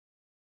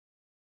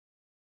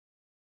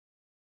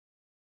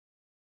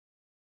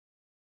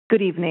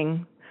Good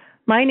evening.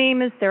 My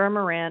name is Sarah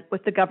Morant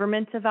with the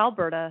Government of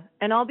Alberta,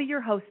 and I'll be your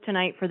host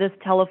tonight for this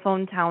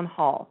telephone town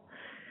hall.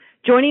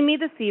 Joining me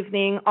this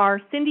evening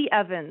are Cindy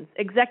Evans,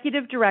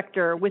 Executive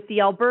Director with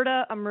the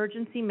Alberta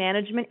Emergency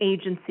Management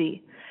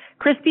Agency,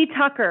 Christy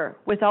Tucker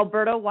with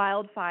Alberta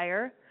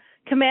Wildfire,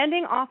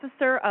 Commanding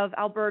Officer of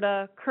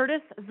Alberta, Curtis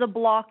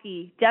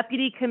Zablocki,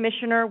 Deputy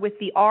Commissioner with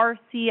the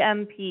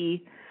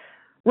RCMP,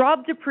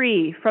 Rob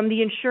Dupree from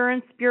the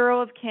Insurance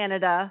Bureau of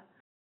Canada,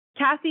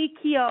 Kathy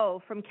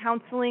Keogh from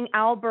Counseling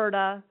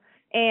Alberta,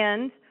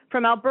 and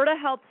from Alberta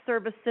Health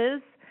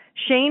Services,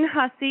 Shane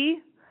Hussey,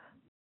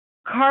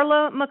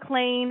 Carla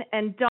McLean,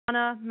 and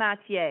Donna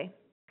Mathieu.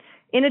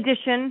 In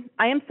addition,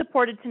 I am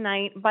supported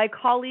tonight by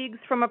colleagues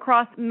from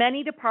across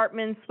many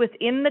departments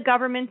within the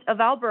Government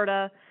of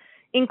Alberta,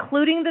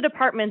 including the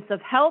Departments of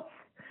Health,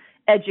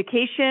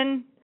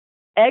 Education,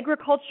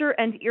 Agriculture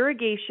and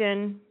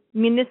Irrigation,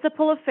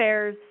 Municipal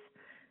Affairs,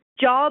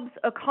 Jobs,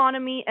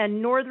 Economy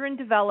and Northern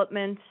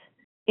Development,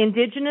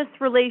 Indigenous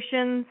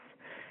Relations,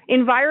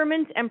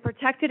 Environment and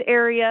Protected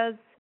Areas,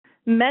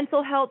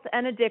 Mental Health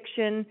and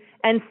Addiction,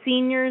 and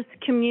Seniors,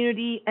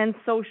 Community and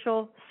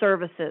Social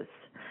Services.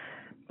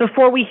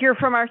 Before we hear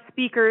from our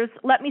speakers,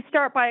 let me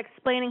start by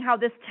explaining how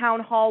this town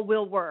hall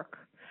will work.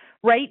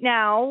 Right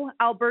now,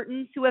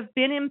 Albertans who have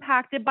been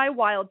impacted by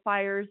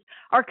wildfires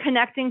are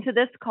connecting to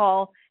this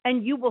call,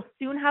 and you will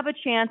soon have a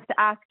chance to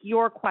ask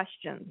your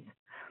questions.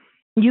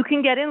 You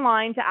can get in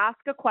line to ask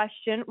a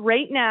question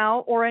right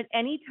now or at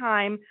any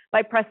time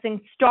by pressing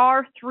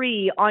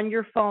 *3 on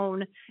your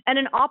phone, and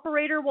an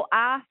operator will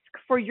ask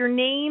for your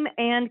name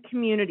and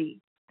community.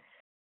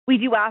 We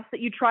do ask that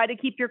you try to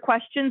keep your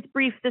questions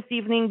brief this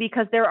evening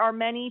because there are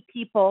many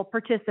people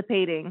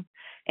participating.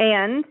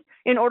 And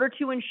in order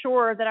to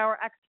ensure that our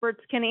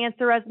experts can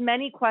answer as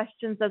many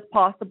questions as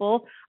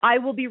possible, I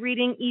will be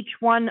reading each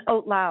one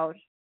out loud.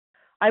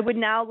 I would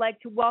now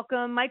like to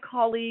welcome my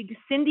colleague,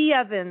 Cindy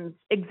Evans,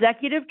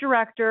 Executive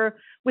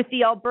Director with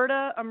the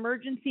Alberta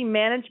Emergency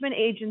Management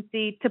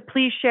Agency, to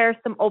please share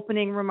some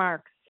opening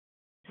remarks.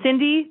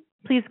 Cindy,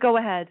 please go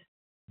ahead.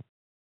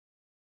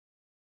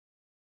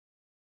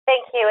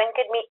 Thank you, and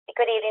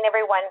good evening,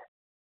 everyone.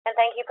 And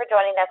thank you for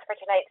joining us for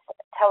tonight's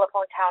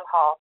telephone town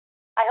hall.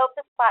 I hope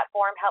this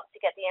platform helps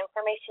you get the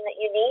information that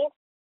you need,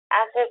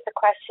 answers the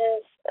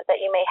questions that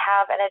you may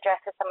have, and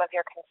addresses some of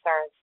your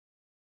concerns.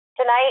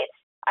 Tonight,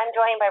 I'm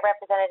joined by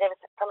representatives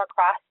from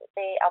across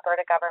the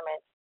Alberta government.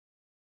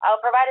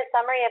 I'll provide a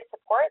summary of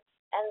supports,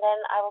 and then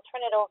I will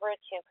turn it over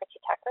to Christy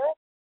Tucker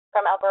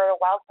from Alberta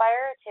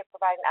Wildfire to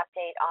provide an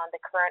update on the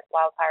current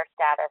wildfire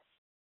status.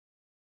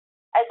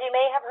 As you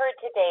may have heard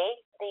today,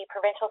 the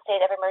provincial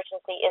state of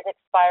emergency is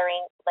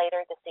expiring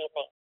later this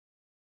evening.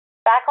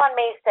 Back on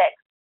May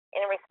 6th,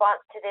 in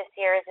response to this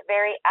year's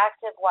very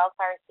active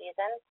wildfire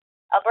season,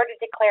 Alberta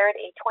declared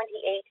a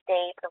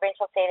 28-day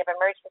provincial state of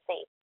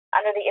emergency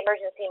under the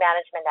Emergency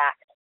Management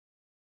Act.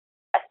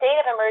 A state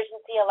of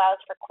emergency allows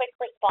for quick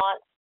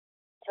response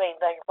to a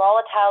very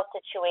volatile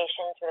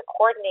situation through the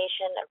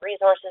coordination of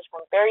resources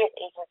from various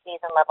agencies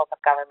and levels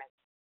of government.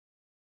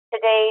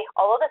 Today,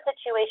 although the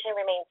situation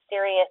remains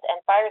serious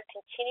and fires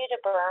continue to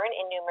burn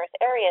in numerous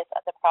areas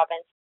of the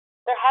province,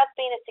 there has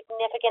been a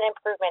significant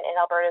improvement in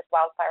Alberta's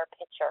wildfire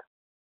picture.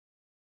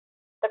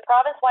 The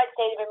province-wide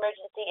state of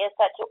emergency is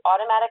set to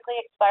automatically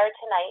expire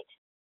tonight,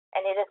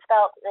 and it is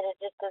felt that it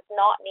just does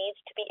not need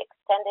to be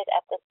extended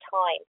at this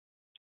time.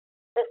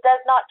 This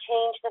does not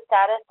change the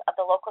status of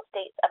the local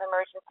states of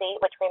emergency,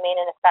 which remain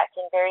in effect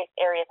in various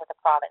areas of the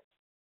province.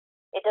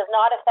 It does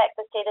not affect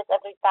the status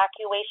of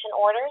evacuation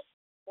orders,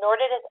 nor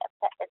does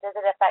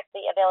it affect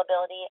the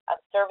availability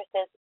of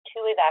services to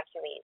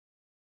evacuees.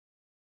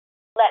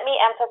 Let me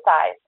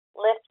emphasize,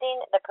 lifting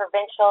the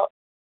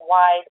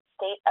provincial-wide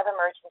state of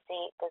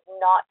emergency does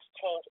not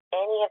change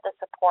any of the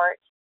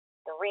support,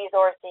 the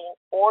resourcing,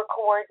 or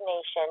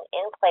coordination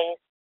in place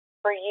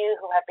for you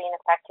who have been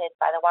affected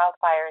by the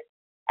wildfires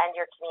and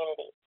your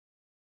communities.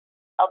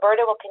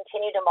 Alberta will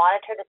continue to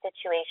monitor the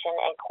situation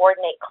and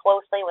coordinate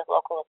closely with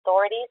local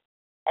authorities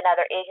and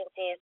other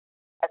agencies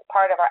as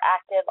part of our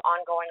active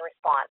ongoing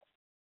response.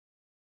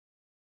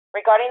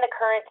 Regarding the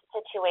current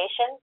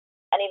situation,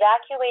 an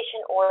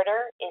evacuation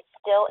order is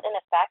still in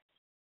effect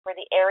for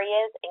the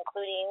areas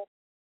including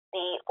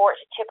the Fort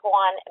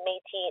Chipewyan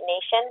Métis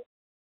Nation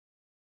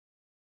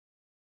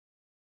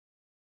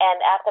and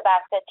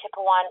Athabasca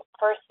Chipewyan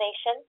First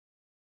Nation,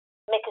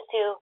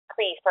 Mikisew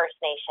Cree First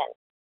Nation.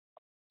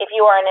 If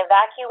you are an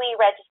evacuee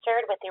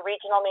registered with the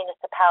regional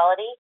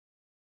municipality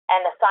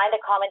and assigned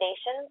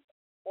accommodations,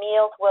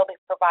 meals will be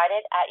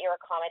provided at your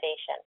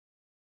accommodation.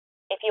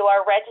 If you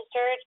are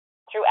registered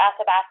through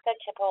Athabasca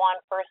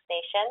Chipewyan First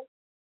Nation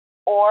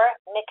or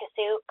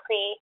Mikisew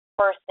Cree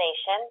First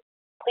Nation,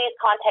 please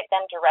contact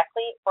them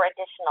directly for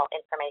additional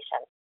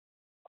information.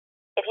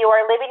 If you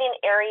are living in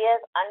areas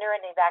under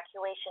an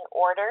evacuation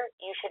order,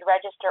 you should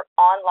register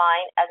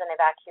online as an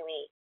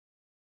evacuee.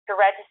 To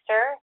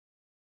register,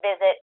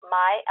 visit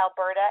My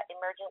Alberta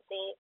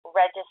Emergency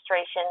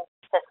Registration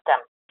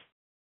System.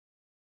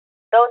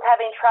 Those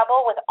having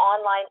trouble with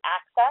online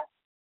access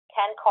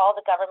can call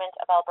the Government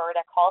of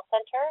Alberta call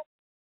center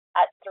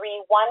at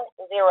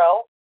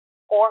 310-4455,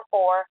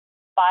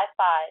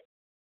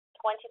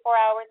 24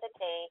 hours a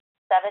day,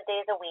 7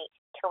 days a week,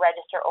 to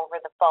register over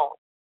the phone.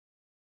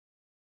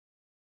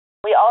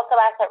 We also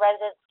ask that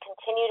residents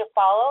continue to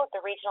follow the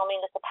Regional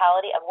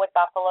Municipality of Wood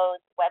Buffalo's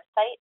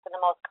website for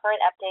the most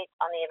current updates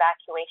on the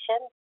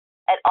evacuation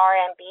at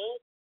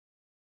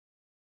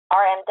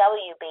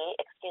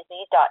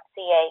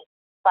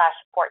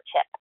rmwb.ca/Fort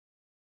Chip.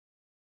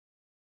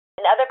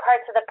 In other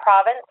parts of the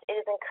province, it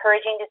is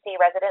encouraging to see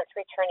residents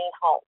returning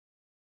home.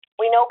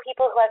 We know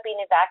people who have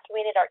been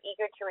evacuated are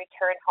eager to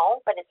return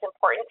home, but it's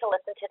important to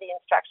listen to the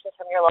instructions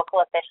from your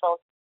local officials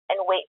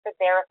and wait for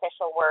their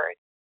official word.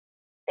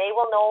 They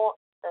will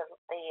know the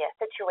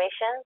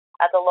situation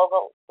at the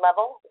local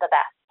level the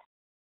best.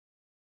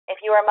 If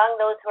you are among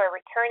those who are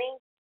returning,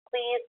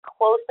 please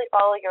closely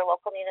follow your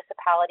local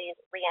municipality's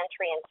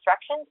re-entry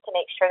instructions to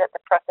make sure that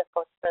the process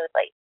goes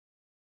smoothly.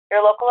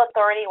 Your local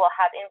authority will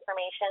have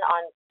information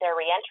on their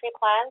re-entry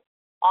plans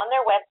on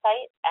their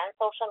website and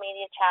social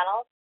media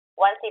channels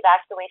once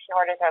evacuation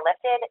orders are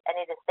lifted and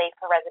it is safe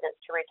for residents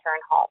to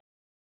return home.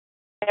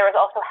 There is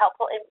also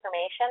helpful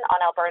information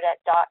on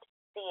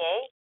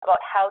alberta.ca about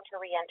how to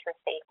re-enter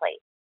safely.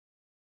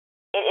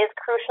 It is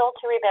crucial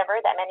to remember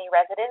that many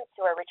residents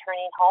who are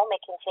returning home may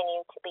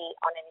continue to be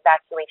on an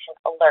evacuation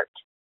alert.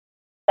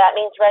 That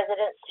means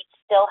residents should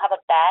still have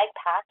a bag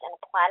packed and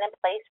a plan in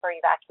place for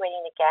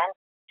evacuating again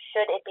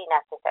should it be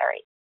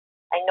necessary.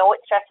 I know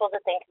it's stressful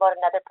to think about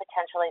another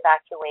potential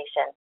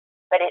evacuation,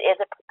 but it is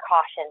a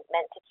precaution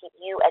meant to keep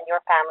you and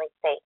your family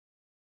safe.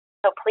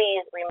 So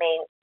please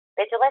remain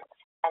vigilant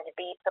and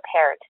be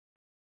prepared.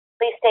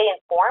 Please stay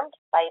informed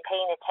by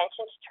paying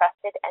attention to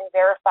trusted and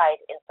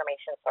verified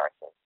information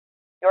sources.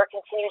 Your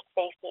continued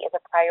safety is a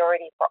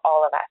priority for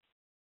all of us.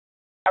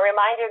 A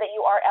reminder that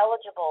you are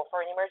eligible for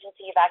an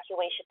emergency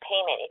evacuation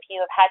payment if you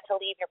have had to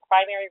leave your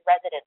primary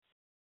residence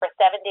for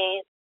 7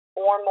 days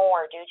or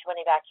more due to an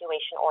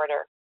evacuation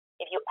order.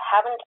 If you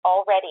haven't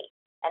already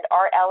and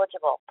are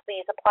eligible,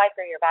 please apply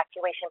for your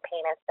evacuation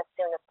payments as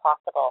soon as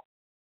possible.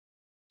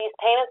 These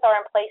payments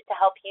are in place to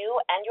help you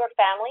and your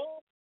family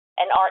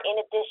and are in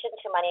addition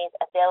to monies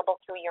available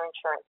through your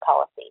insurance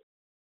policy.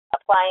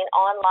 Applying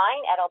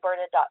online at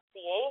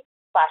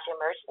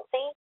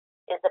alberta.ca/emergency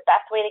is the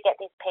best way to get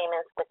these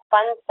payments with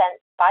funds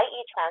sent by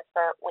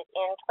e-transfer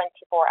within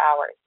 24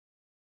 hours.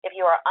 If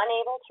you are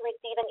unable to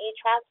receive an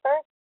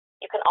e-transfer,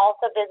 you can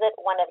also visit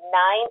one of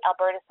 9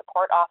 Alberta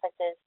support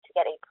offices to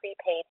get a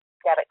prepaid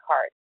debit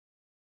card.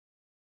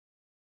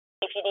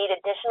 If you need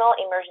additional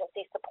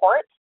emergency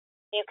support,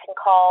 you can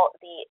call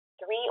the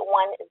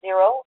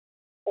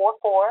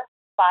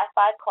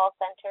 310-4455 call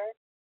center,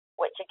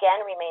 which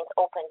again remains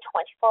open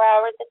 24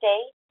 hours a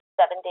day,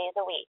 7 days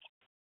a week.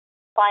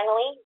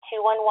 Finally,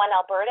 211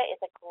 Alberta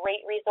is a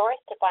great resource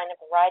to find a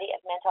variety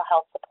of mental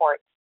health support.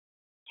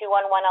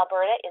 211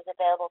 Alberta is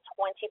available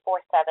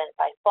 24/7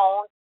 by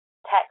phone,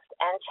 text,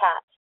 and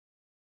chat.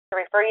 To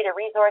refer you to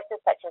resources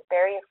such as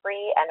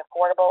barrier-free and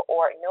affordable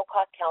or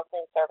no-cost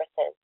counseling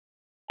services.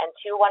 And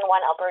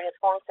 211 Alberta's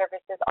phone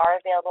services are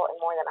available in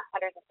more than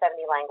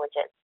 170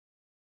 languages.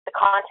 To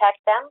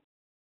contact them,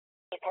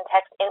 you can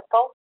text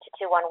info to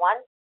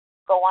 211,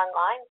 go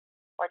online,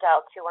 or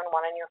dial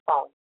 211 on your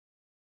phone.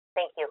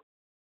 Thank you.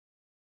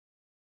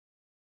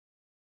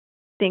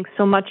 Thanks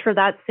so much for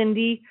that,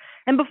 Cindy.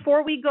 And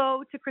before we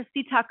go to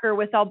Christy Tucker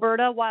with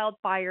Alberta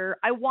Wildfire,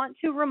 I want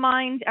to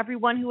remind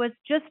everyone who has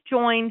just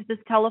joined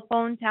this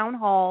telephone town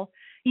hall,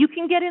 you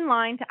can get in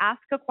line to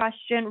ask a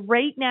question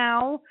right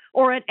now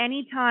or at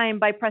any time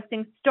by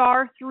pressing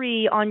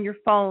 *3 on your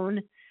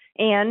phone.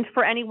 And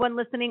for anyone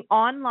listening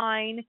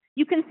online,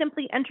 you can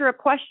simply enter a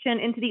question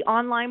into the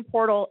online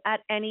portal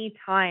at any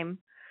time.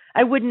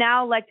 I would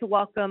now like to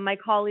welcome my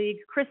colleague,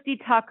 Christy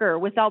Tucker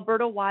with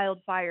Alberta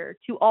Wildfire,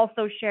 to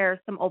also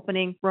share some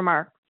opening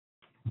remarks.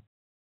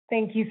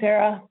 Thank you,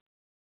 Sarah.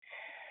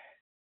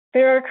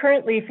 There are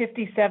currently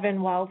 57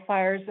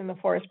 wildfires in the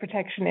forest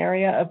protection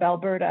area of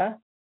Alberta.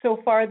 So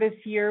far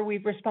this year,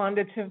 we've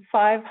responded to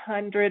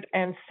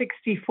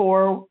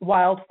 564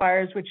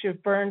 wildfires, which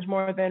have burned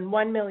more than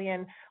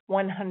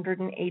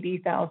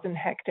 1,180,000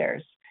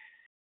 hectares.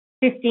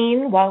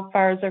 15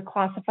 wildfires are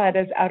classified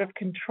as out of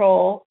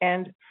control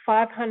and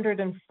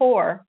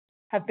 504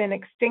 have been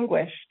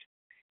extinguished.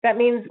 That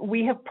means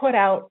we have put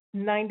out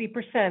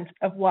 90%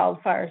 of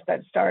wildfires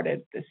that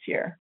started this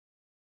year.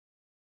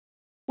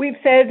 We've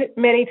said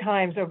many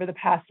times over the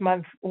past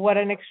month what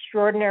an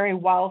extraordinary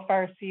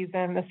wildfire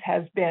season this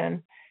has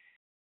been.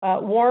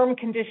 Warm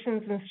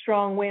conditions and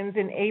strong winds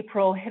in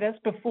April hit us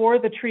before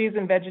the trees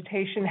and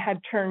vegetation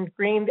had turned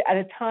green at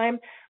a time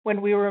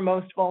when we were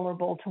most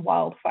vulnerable to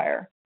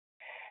wildfire.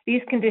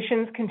 These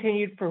conditions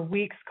continued for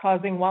weeks,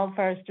 causing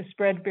wildfires to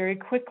spread very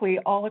quickly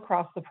all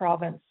across the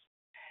province.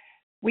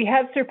 We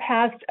have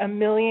surpassed 1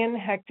 million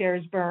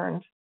hectares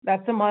burned.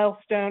 That's a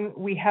milestone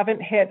we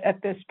haven't hit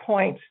at this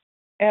point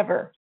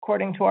ever,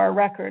 according to our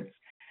records.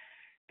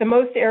 The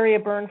most area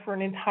burned for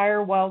an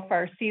entire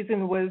wildfire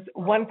season was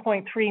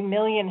 1.3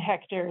 million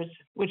hectares,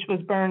 which was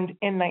burned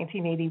in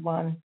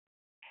 1981.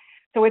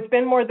 So it's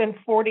been more than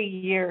 40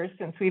 years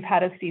since we've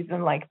had a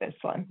season like this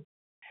one.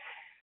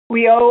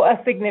 We owe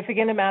a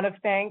significant amount of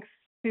thanks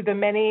to the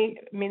many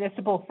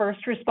municipal first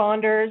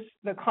responders,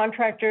 the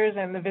contractors,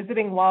 and the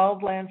visiting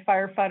wildland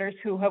firefighters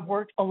who have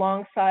worked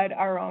alongside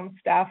our own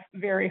staff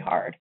very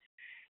hard.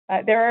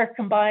 There are a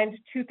combined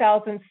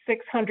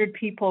 2,600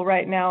 people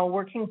right now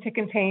working to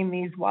contain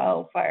these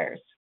wildfires.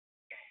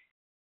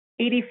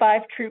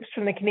 85 troops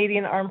from the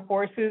Canadian Armed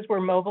Forces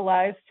were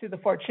mobilized to the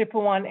Fort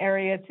Chipewyan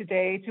area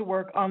today to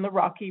work on the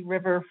Rocky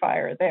River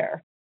fire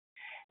there.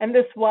 And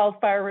this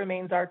wildfire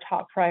remains our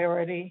top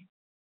priority.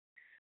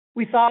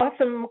 We saw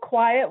some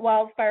quiet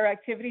wildfire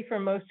activity for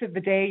most of the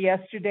day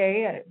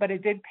yesterday, but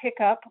it did pick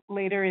up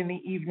later in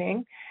the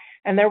evening.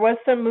 And there was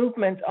some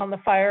movement on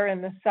the fire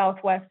in the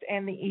southwest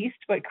and the east,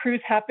 but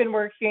crews have been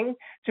working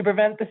to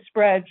prevent the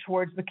spread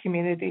towards the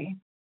community.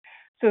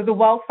 So the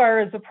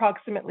wildfire is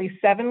approximately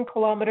 7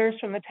 kilometers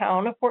from the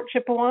town of Fort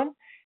Chipewyan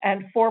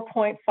and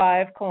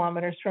 4.5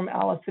 kilometers from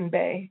Allison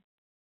Bay.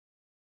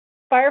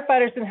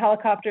 Firefighters and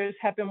helicopters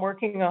have been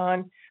working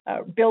on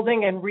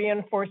building and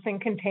reinforcing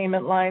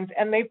containment lines,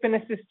 and they've been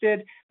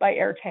assisted by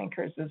air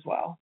tankers as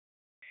well.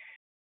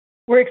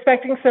 We're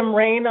expecting some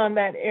rain on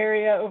that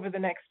area over the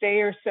next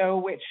day or so,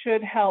 which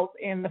should help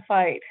in the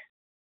fight.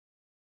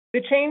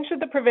 The change to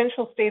the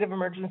provincial state of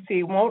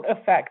emergency won't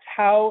affect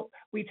how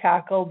we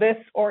tackle this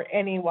or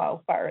any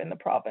wildfire in the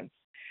province.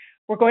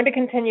 We're going to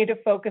continue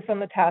to focus on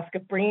the task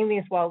of bringing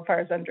these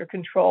wildfires under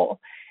control,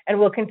 and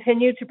we'll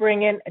continue to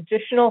bring in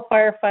additional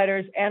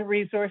firefighters and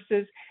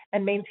resources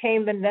and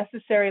maintain the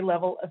necessary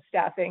level of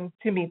staffing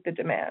to meet the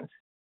demand.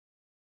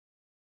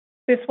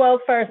 This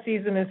wildfire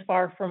season is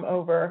far from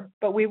over,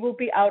 but we will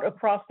be out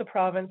across the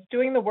province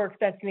doing the work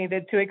that's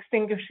needed to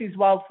extinguish these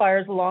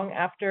wildfires long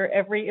after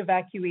every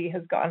evacuee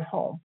has gone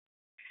home.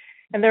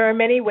 And there are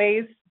many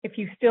ways, if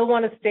you still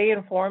want to stay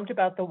informed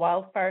about the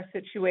wildfire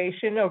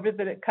situation over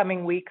the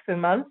coming weeks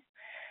and months,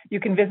 you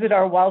can visit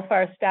our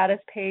wildfire status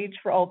page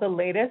for all the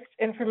latest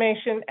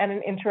information and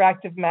an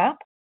interactive map.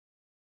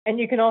 And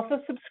you can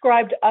also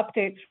subscribe to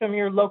updates from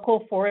your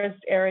local forest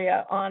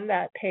area on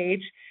that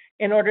page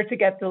in order to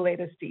get the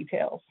latest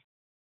details.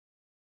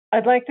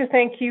 I'd like to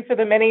thank you for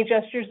the many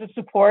gestures of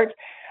support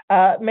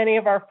many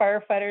of our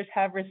firefighters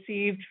have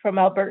received from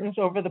Albertans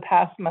over the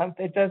past month.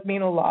 It does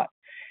mean a lot.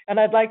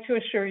 And I'd like to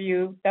assure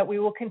you that we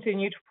will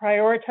continue to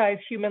prioritize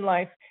human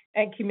life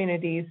and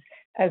communities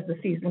as the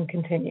season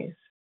continues.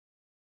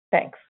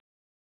 Thanks.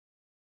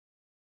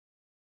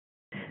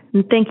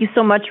 And thank you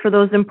so much for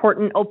those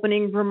important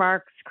opening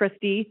remarks,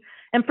 Christy.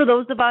 And for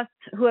those of us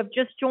who have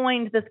just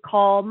joined this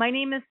call, my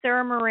name is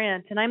Sarah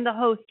Morant, and I'm the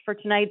host for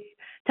tonight's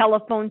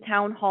telephone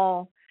town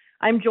hall.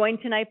 I'm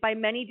joined tonight by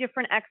many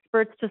different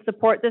experts to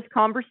support this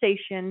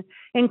conversation,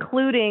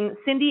 including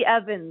Cindy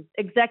Evans,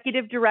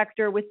 Executive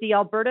Director with the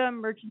Alberta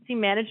Emergency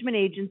Management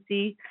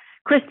Agency,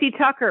 Christy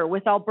Tucker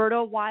with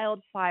Alberta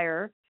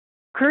Wildfire,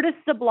 Curtis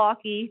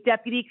Zablocki,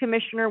 Deputy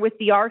Commissioner with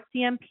the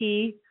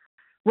RCMP,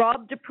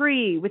 Rob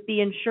Dupree with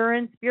the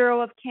Insurance Bureau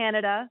of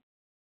Canada,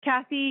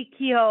 Kathy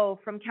Kehoe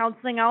from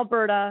Counseling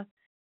Alberta,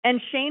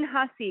 and Shane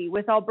Hussey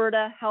with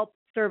Alberta Health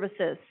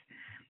Services.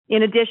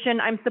 In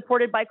addition, I'm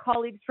supported by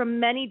colleagues from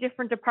many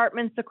different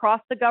departments across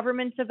the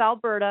government of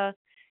Alberta,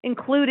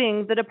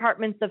 including the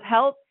Departments of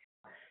Health,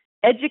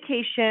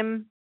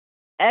 Education,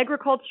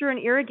 Agriculture and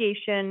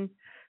Irrigation,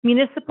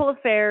 Municipal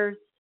Affairs,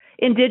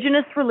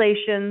 Indigenous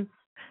Relations,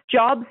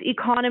 Jobs,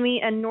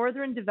 Economy and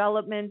Northern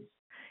Development,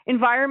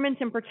 Environment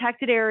and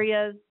Protected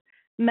Areas,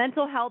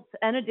 Mental Health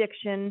and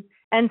Addiction,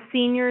 and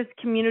Seniors,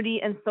 Community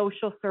and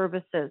Social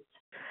Services.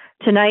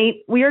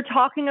 Tonight, we are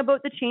talking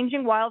about the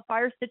changing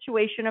wildfire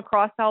situation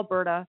across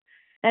Alberta.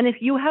 And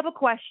if you have a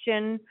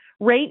question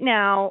right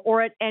now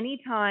or at any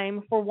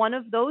time for one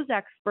of those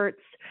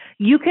experts,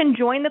 you can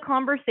join the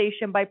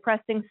conversation by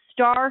pressing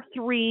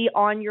 *3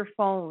 on your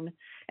phone,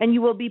 and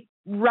you will be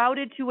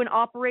routed to an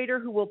operator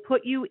who will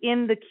put you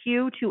in the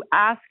queue to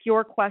ask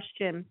your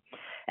question.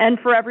 And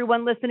for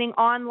everyone listening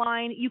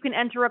online, you can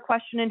enter a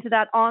question into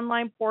that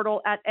online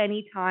portal at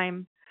any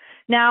time.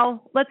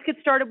 Now, let's get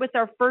started with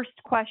our first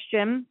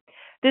question.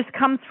 This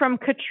comes from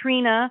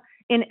Katrina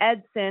in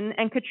Edson,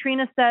 and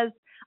Katrina says,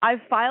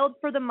 I've filed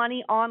for the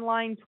money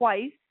online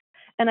twice,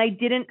 and I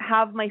didn't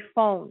have my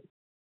phone.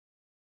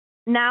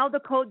 Now the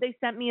code they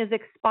sent me is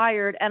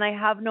expired, and I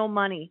have no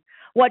money.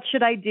 What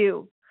should I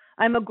do?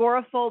 I'm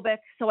agoraphobic,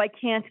 so I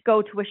can't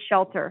go to a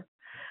shelter.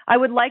 I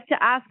would like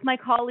to ask my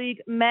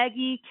colleague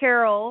Maggie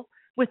Carroll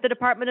with the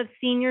Department of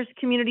Seniors,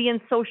 Community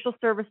and Social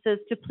Services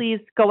to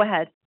please go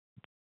ahead.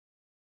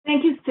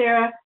 Thank you,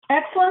 Sarah.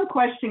 Excellent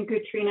question,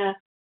 Katrina.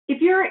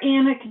 If you're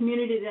in a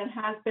community that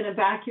has been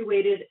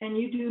evacuated and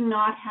you do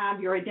not have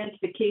your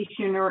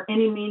identification or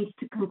any means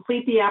to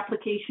complete the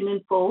application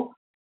in full,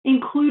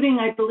 including,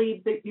 I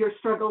believe that your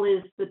struggle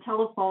is the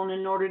telephone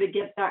in order to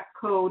get that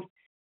code,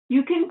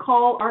 you can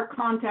call our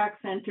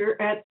contact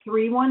center at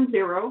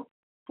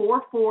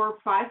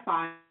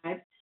 310-4455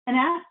 and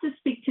ask to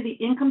speak to the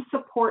Income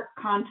Support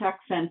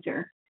Contact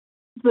Center.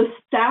 The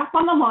staff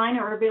on the line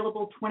are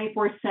available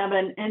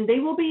 24/7, and they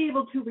will be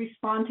able to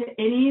respond to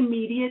any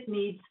immediate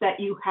needs that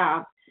you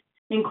have,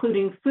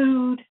 including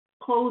food,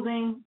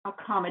 clothing,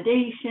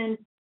 accommodation,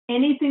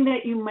 anything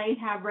that you might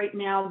have right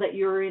now that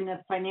you're in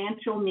a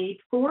financial need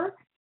for.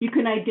 You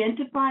can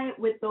identify it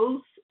with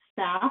those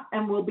staff,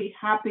 and we'll be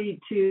happy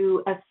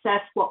to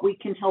assess what we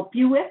can help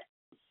you with.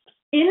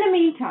 In the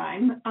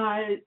meantime,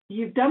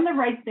 you've done the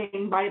right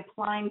thing by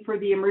applying for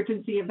the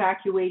emergency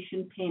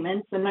evacuation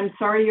payments, and I'm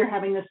sorry you're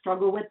having a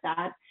struggle with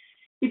that.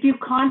 If you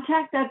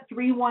contact that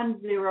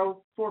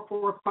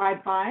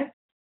 310-4455,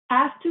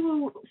 ask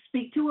to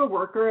speak to a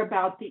worker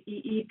about the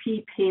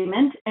EEP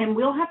payment, and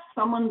we'll have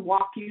someone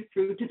walk you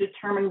through to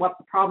determine what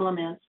the problem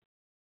is.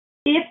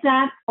 If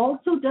that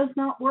also does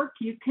not work,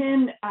 you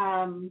can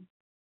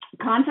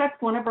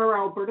contact one of our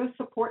Alberta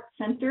Support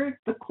Centers.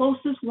 The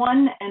closest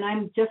one, and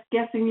I'm just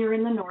guessing you're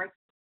in the north,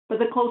 but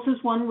the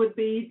closest one would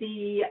be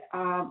the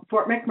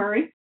Fort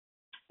McMurray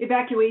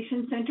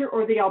Evacuation Center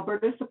or the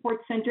Alberta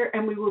Support Center,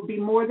 and we will be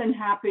more than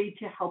happy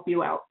to help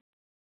you out.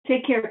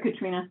 Take care,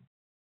 Katrina.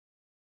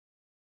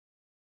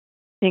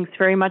 Thanks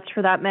very much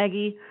for that,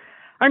 Maggie.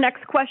 Our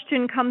next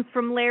question comes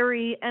from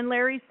Larry, and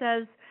Larry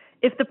says,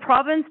 if the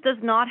province does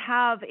not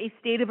have a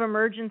state of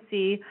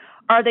emergency,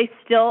 are there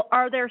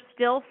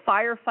still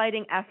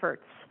firefighting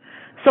efforts?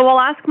 So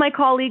I'll ask my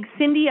colleague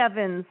Cindy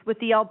Evans with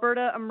the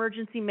Alberta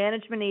Emergency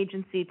Management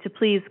Agency to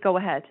please go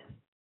ahead.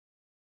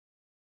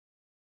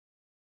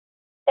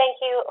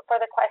 Thank you for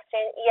the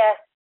question. Yes,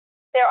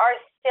 there are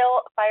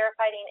still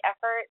firefighting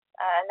efforts,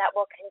 and that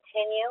will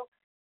continue.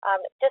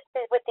 Just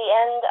with the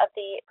end of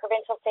the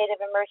provincial state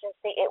of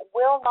emergency, it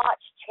will not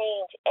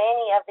change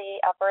any of the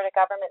Alberta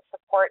government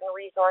support and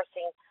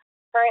resourcing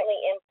currently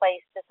in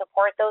place to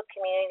support those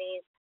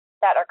communities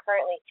that are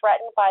currently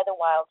threatened by the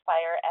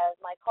wildfire. As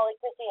my colleague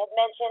Chrissy had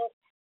mentioned,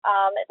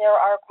 there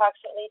are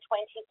approximately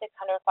 2,600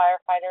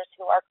 firefighters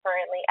who are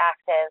currently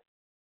active.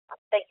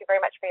 Thank you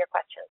very much for your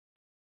question.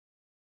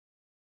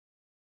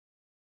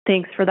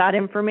 Thanks for that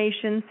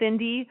information,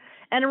 Cindy.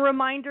 And a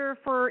reminder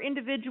for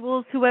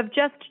individuals who have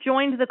just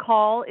joined the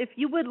call, if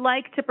you would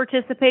like to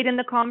participate in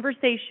the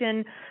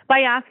conversation by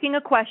asking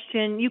a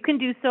question, you can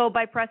do so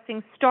by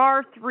pressing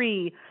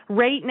 *3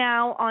 right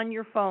now on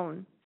your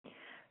phone.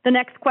 The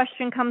next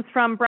question comes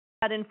from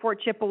Brad in Fort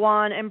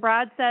Chipewyan, and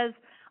Brad says,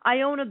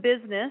 I own a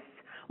business.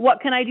 What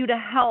can I do to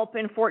help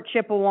in Fort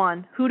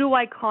Chipewyan? Who do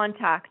I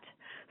contact?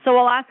 So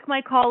I'll ask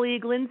my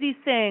colleague Lindsay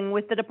Singh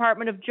with the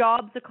Department of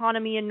Jobs,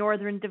 Economy and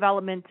Northern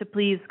Development to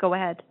please go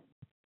ahead.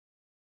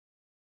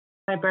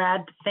 Hi,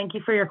 Brad. Thank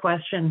you for your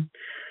question.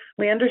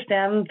 We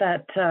understand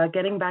that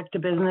getting back to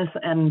business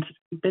and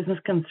business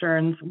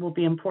concerns will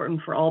be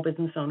important for all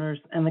business owners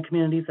and the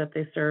communities that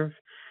they serve.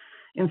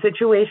 In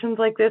situations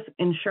like this,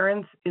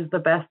 insurance is the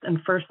best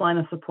and first line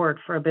of support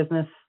for a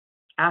business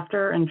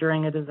after and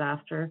during a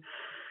disaster.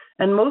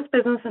 And most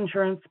business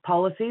insurance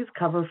policies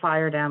cover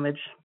fire damage.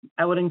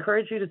 I would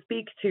encourage you to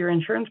speak to your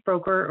insurance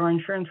broker or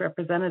insurance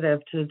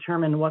representative to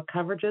determine what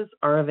coverages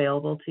are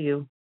available to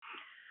you.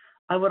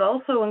 I would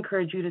also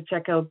encourage you to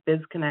check out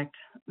BizConnect.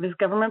 This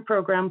government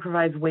program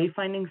provides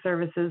wayfinding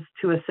services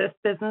to assist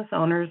business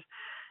owners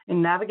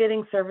in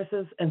navigating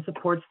services and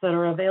supports that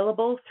are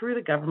available through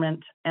the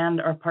government and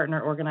our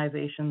partner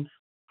organizations.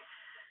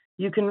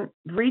 You can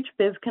reach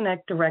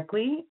BizConnect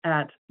directly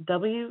at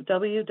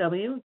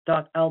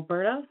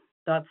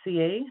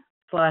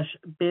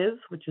www.alberta.ca/biz,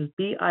 which is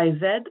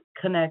BIZ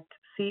Connect,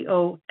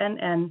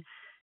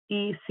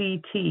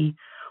 CONNECT,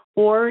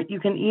 or you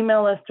can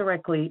email us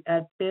directly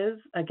at biz,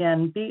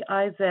 again,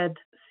 BIZCONNECT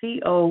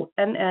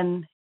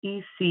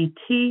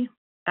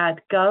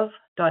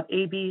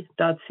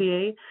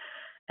 @gov.ab.ca,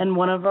 and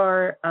one of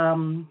our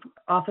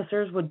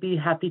officers would be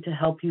happy to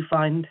help you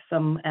find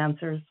some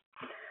answers.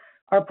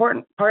 Our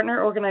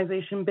partner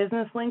organization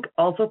Business Link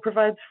also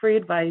provides free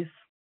advice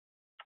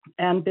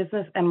and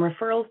business and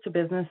referrals to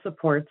business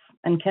supports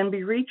and can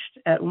be reached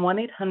at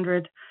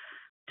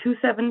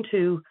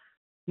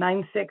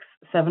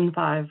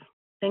 1-800-272-9675.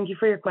 Thank you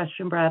for your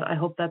question, Brad. I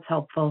hope that's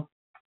helpful.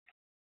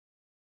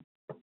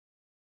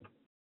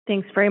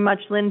 Thanks very much,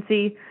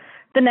 Lindsay.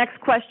 The next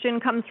question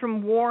comes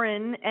from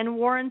Warren, and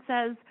Warren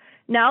says,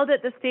 now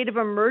that the state of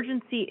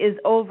emergency is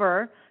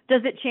over,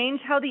 does it change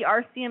how the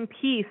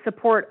RCMP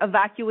support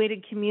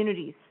evacuated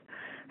communities?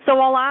 So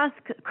I'll ask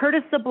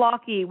Curtis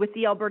Zablocki with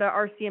the Alberta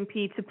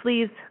RCMP to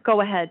please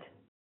go ahead.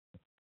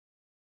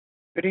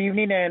 Good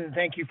evening, and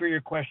thank you for your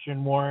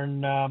question,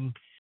 Warren.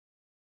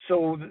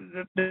 So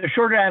the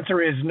short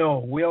answer is no.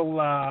 We'll,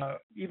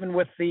 even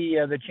with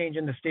the change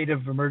in the state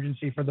of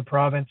emergency for the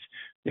province,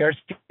 the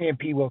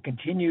RCMP will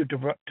continue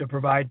to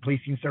provide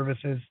policing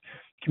services,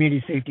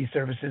 community safety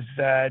services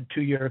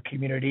to your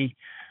community.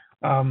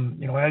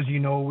 As you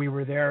know, we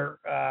were there,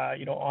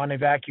 on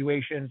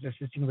evacuations,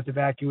 assisting with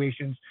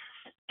evacuations.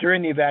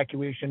 During the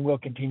evacuation, we'll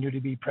continue to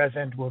be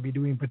present. We'll be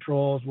doing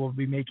patrols. We'll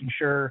be making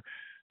sure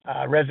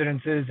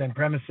residences and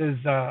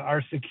premises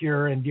are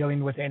secure and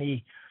dealing with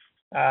any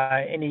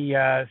any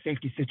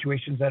safety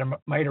situations that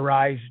might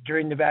arise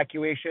during the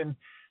evacuation.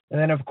 And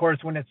then, of course,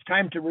 when it's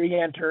time to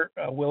re-enter,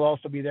 we'll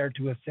also be there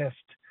to assist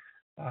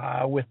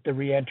with the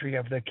re-entry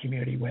of the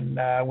community when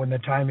the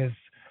time is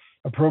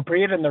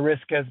appropriate and the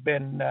risk has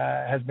been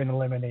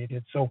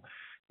eliminated. So,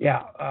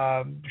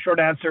 yeah, short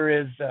answer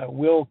is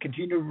we'll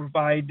continue to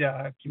provide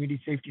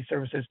community safety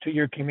services to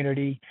your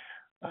community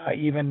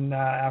even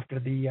after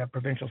the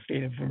provincial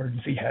state of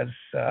emergency has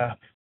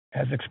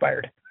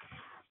expired.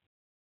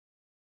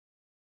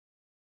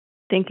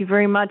 Thank you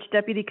very much,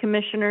 Deputy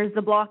Commissioner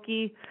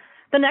Zablocki.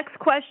 The next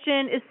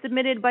question is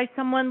submitted by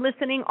someone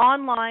listening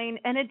online,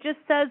 and it just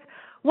says,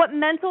 what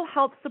mental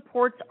health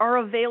supports are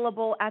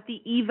available at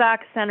the EVAC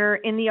Center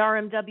in the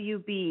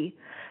RMWB?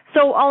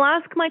 So I'll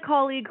ask my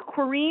colleague,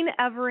 Corrine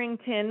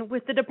Everington,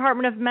 with the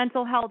Department of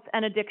Mental Health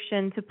and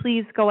Addiction, to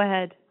please go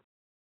ahead.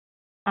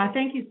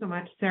 Thank you so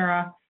much,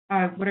 Sarah.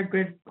 What a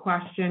good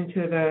question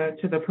to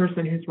the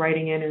person who's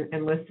writing in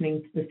and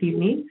listening this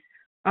evening.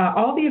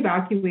 All the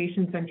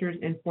evacuation centers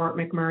in Fort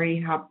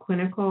McMurray have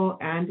clinical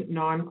and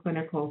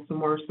non-clinical, so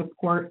more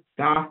support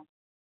staff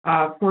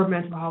for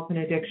mental health and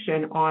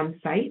addiction on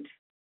site.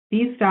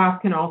 These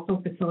staff can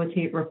also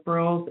facilitate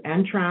referrals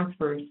and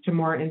transfers to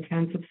more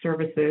intensive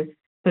services,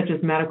 such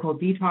as medical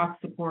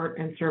detox support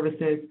and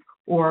services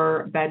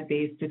or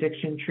bed-based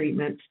addiction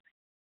treatment.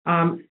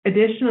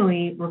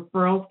 Additionally,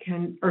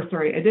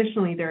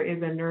 there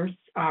is a nurse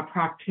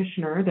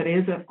practitioner that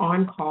is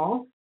on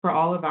call for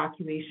all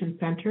evacuation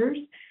centers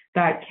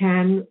that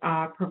can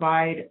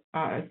provide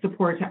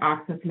support to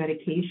access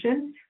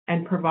medication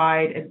and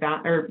provide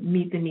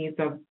meet the needs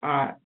of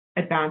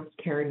advanced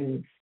care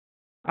needs.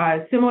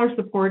 Similar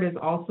support is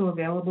also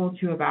available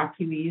to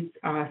evacuees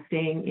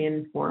staying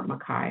in Fort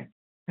McKay.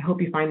 I hope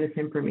you find this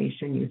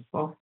information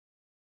useful.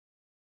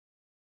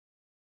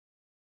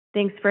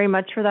 Thanks very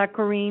much for that,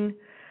 Corrine.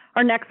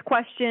 Our next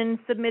question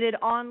submitted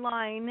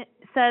online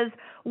says,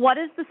 what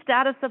is the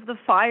status of the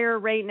fire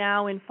right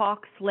now in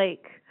Fox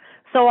Lake?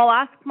 So I'll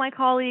ask my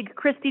colleague,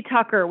 Christy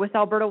Tucker with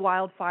Alberta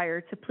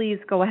Wildfire, to please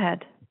go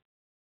ahead.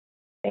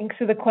 Thanks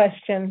for the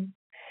question.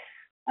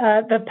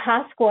 The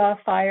Pasqua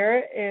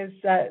fire is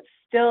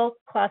still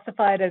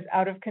classified as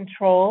out of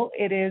control.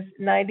 It is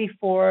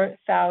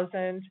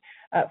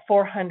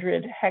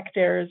 94,400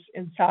 hectares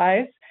in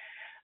size.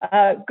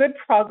 Good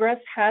progress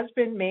has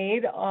been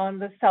made on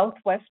the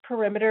southwest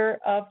perimeter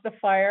of the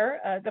fire.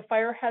 The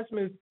fire has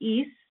moved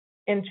east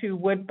into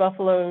Wood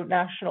Buffalo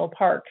National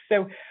Park.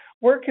 So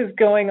work is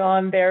going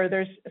on there.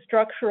 There's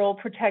structural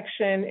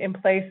protection in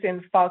place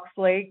in Fox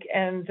Lake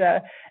and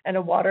a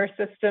water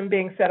system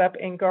being set up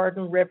in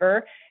Garden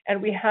River.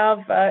 And we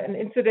have an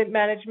incident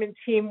management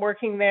team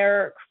working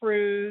there,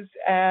 crews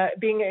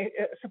being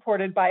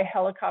supported by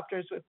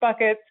helicopters with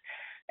buckets.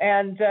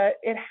 And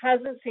it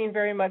hasn't seen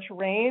very much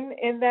rain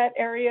in that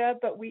area,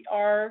 but we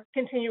are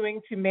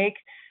continuing to make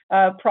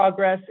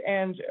progress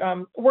and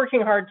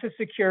working hard to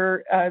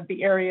secure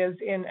the areas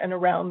in and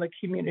around the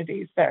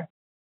communities there.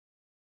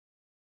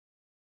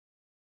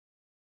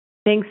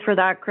 Thanks for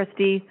that,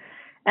 Christy.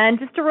 And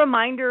just a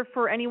reminder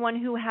for anyone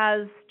who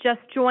has just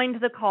joined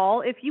the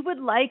call, if you would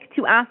like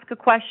to ask a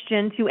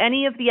question to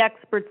any of the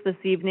experts this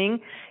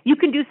evening, you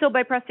can do so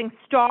by pressing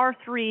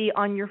 *3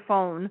 on your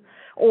phone,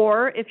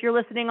 or if you're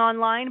listening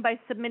online, by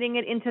submitting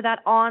it into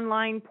that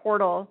online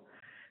portal.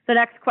 The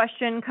next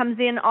question comes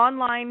in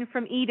online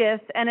from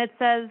Edith, and it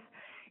says,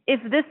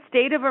 if this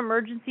state of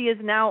emergency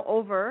is now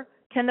over,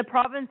 can the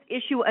province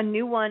issue a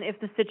new one if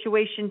the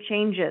situation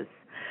changes?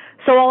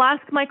 So I'll ask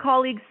my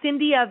colleague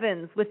Cindy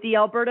Evans with the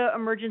Alberta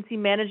Emergency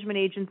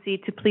Management Agency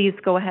to please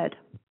go ahead.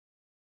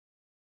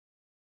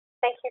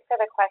 Thank you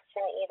for the question,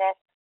 Edith.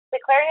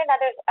 Declaring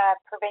another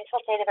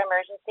provincial state of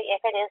emergency,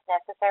 if it is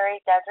necessary,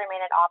 does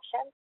remain an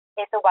option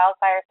if the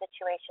wildfire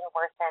situation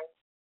worsens.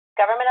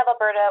 Government of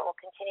Alberta will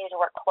continue to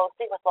work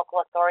closely with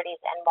local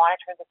authorities and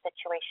monitor the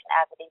situation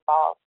as it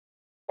evolves.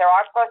 There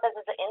are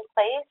processes in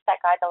place that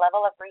guide the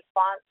level of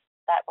response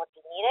that will be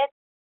needed,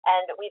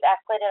 and we've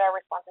escalated our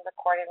responses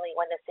accordingly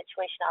when the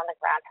situation on the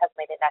ground has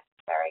made it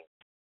necessary.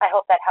 I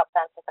hope that helps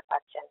answer the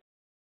question.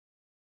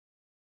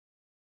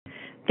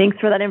 Thanks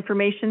for that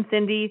information,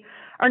 Cindy.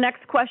 Our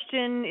next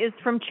question is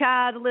from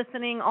Chad,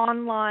 listening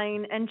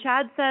online, and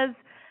Chad says,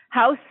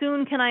 how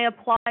soon can I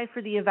apply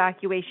for the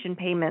evacuation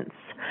payments?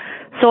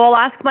 So I'll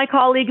ask my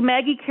colleague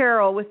Maggie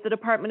Carroll with the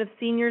Department of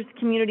Seniors,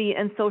 Community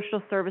and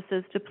Social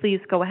Services to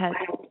please go ahead.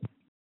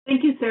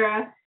 Thank you,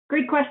 Sarah.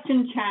 Great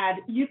question,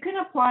 Chad. You can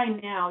apply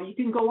now. You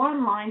can go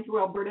online through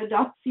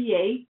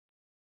alberta.ca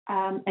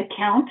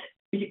account.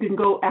 You can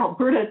go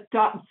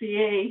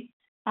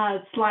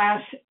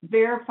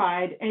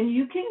alberta.ca/verified, and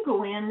you can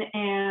go in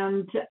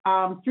and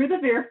through the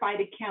verified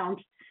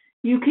account,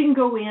 you can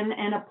go in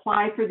and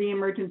apply for the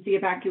emergency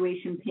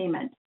evacuation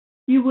payment.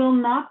 You will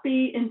not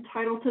be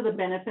entitled to the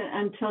benefit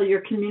until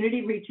your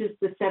community reaches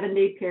the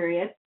 7-day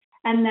period,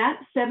 and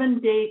that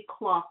 7-day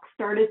clock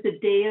started the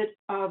day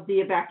of the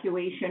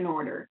evacuation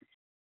order.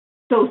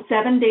 So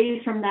 7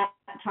 days from that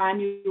time,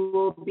 you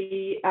will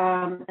be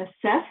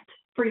assessed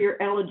for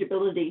your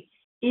eligibility.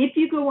 If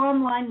you go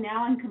online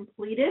now and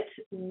complete it,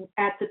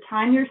 at the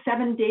time your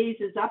 7 days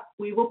is up,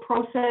 we will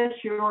process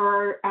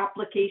your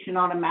application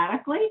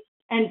automatically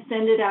and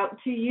send it out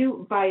to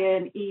you via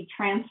an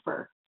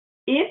e-transfer.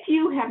 If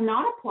you have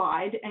not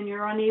applied and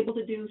you're unable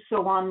to do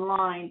so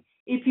online,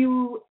 if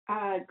you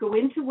go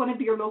into one of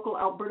your local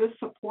Alberta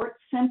support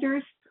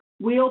centers,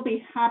 we'll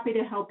be happy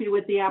to help you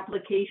with the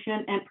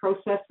application and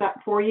process that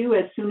for you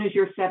as soon as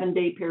your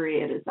 7-day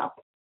period is up.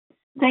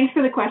 Thanks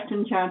for the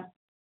question, Chad.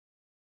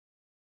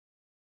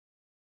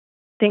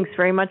 Thanks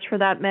very much for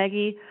that,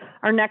 Maggie.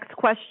 Our next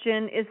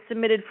question is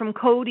submitted from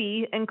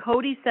Cody, and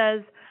Cody says,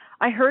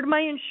 I heard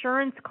my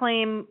insurance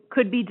claim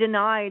could be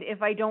denied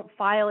if I don't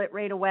file it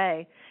right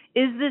away.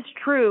 Is this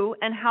true,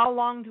 and how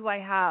long do I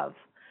have?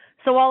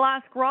 So I'll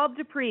ask Rob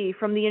Dupree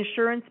from the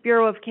Insurance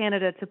Bureau of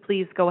Canada to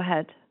please go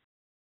ahead.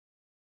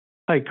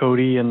 Hi,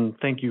 Cody, and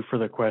thank you for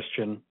the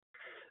question.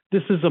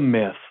 This is a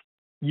myth.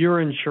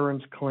 Your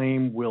insurance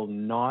claim will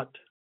not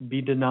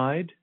be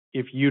denied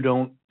if you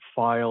don't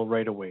file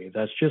right away.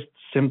 That's just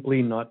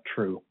simply not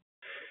true.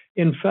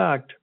 In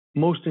fact,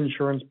 most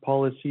insurance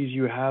policies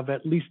you have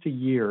at least a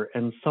year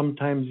and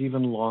sometimes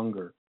even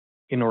longer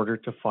in order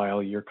to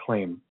file your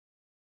claim.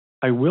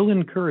 I will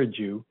encourage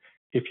you,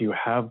 if you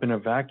have been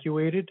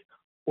evacuated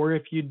or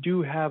if you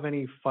do have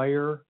any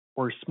fire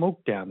or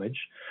smoke damage,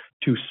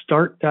 to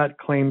start that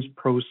claims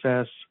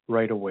process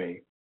right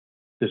away.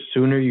 The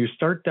sooner you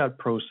start that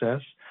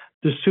process,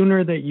 the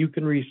sooner that you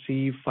can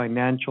receive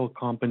financial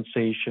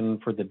compensation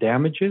for the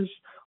damages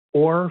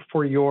or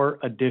for your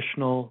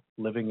additional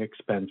living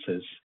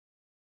expenses.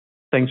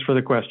 Thanks for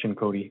the question,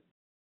 Cody.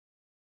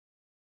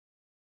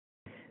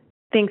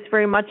 Thanks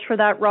very much for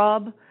that,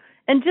 Rob.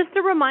 And just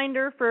a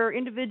reminder for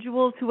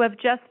individuals who have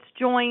just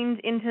joined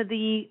into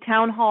the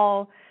town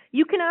hall,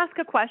 you can ask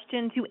a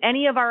question to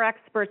any of our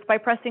experts by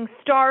pressing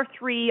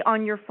 *3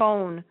 on your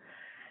phone.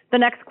 The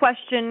next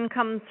question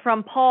comes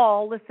from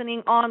Paul,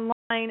 listening online,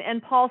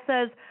 and Paul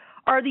says,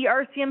 are the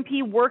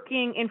RCMP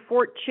working in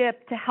Fort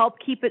Chip to help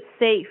keep it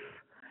safe?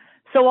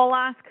 So I'll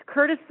ask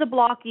Curtis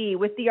Zablocki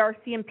with the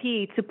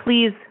RCMP to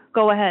please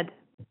go ahead.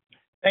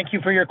 Thank you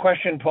for your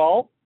question,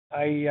 Paul.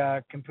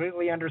 I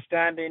completely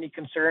understand any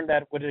concern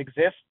that would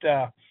exist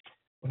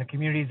when a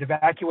community is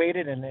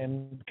evacuated,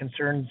 and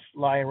concerns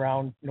lie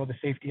around, the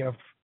safety of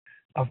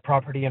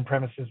property and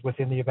premises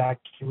within the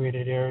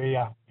evacuated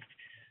area.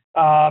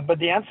 But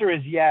the answer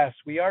is yes.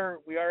 We are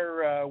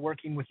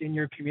working within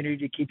your community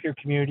to keep your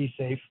community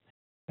safe.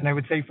 And I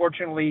would say,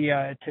 fortunately,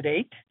 to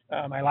date,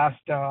 my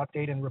last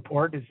update and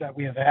report is that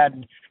we have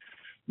had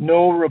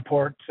no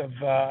reports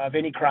of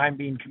any crime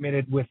being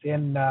committed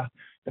within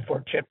the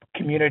Fort Chip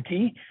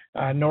community,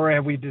 nor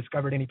have we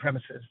discovered any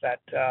premises that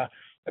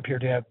appear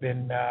to have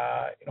been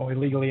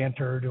illegally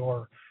entered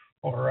or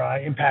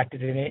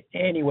impacted in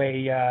any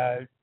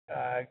way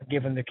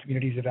given the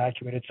communities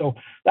evacuated. So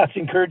that's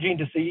encouraging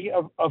to see,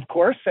 of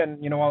course.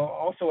 And I'll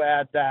also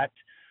add that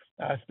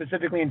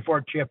specifically in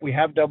Fort Chip, we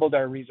have doubled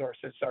our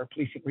resources, our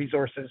policing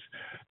resources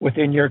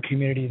within your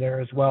community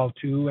there as well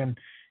too. And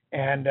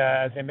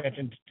as I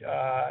mentioned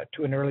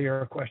to an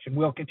earlier question,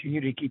 we'll continue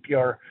to keep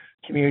your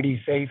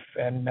community safe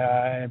and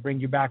bring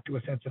you back to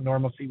a sense of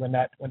normalcy when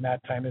that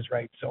time is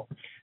right. So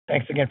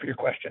thanks again for your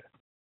question.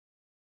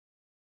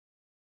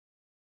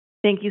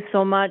 Thank you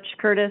so much,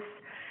 Curtis.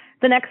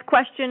 The next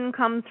question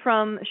comes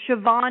from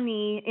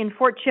Shivani in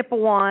Fort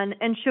Chipewyan,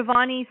 and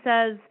Shivani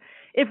says,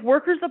 if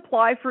workers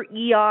apply for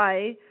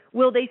EI,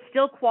 will they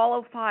still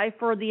qualify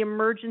for the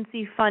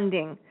emergency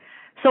funding?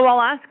 So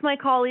I'll ask my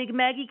colleague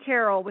Maggie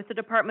Carroll with the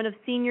Department of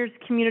Seniors,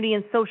 Community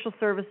and Social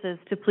Services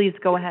to please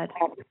go ahead.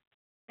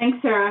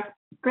 Thanks, Sarah.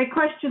 Great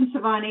question,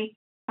 Shivani.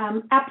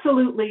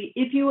 Absolutely.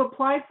 If you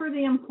apply for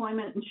the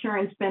employment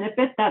insurance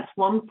benefit, that's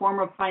one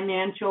form of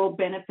financial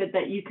benefit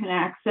that you can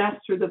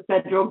access through the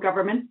federal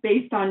government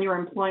based on your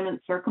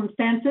employment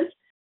circumstances.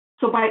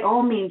 So by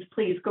all means,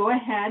 please go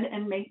ahead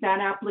and make that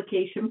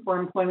application for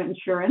employment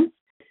insurance.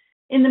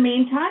 In the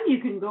meantime, you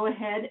can go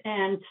ahead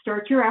and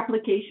start your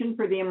application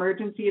for the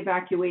emergency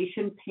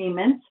evacuation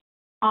payments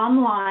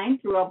online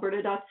through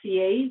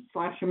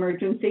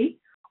alberta.ca/emergency,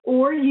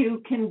 or you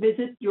can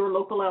visit your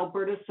local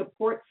Alberta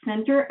support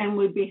center and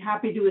we'd be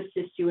happy to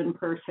assist you in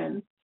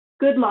person.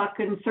 Good luck,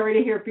 and sorry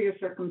to hear for your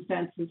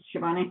circumstances,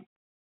 Shivani.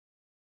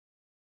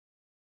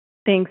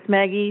 Thanks,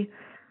 Maggie.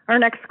 Our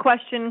next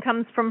question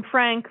comes from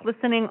Frank,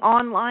 listening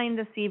online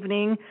this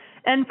evening.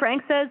 And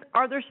Frank says,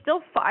 are there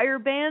still fire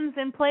bans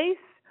in place?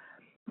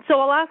 So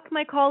I'll ask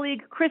my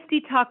colleague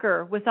Christy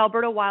Tucker with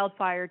Alberta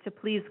Wildfire to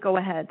please go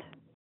ahead.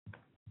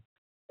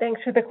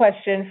 Thanks for the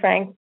question,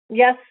 Frank.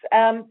 Yes,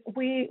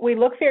 we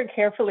look very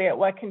carefully at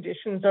what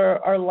conditions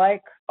are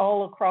like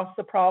all across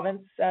the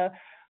province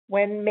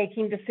when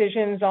making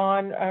decisions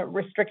on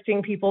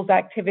restricting people's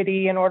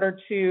activity in order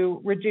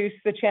to reduce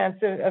the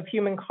chance of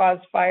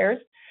human-caused fires.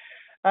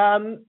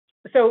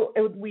 So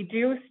we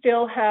do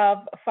still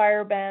have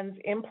fire bans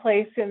in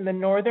place in the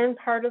northern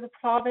part of the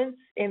province,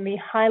 in the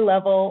high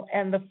level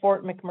and the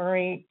Fort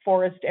McMurray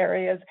forest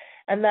areas.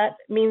 And that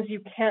means you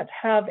can't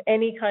have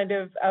any kind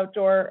of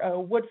outdoor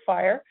wood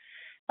fire.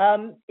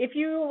 If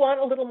you want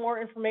a little more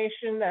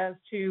information as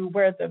to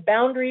where the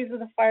boundaries of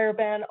the fire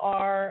ban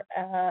are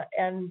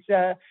and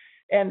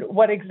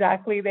what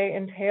exactly they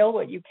entail,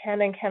 what you can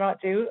and cannot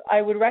do,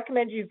 I would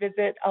recommend you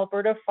visit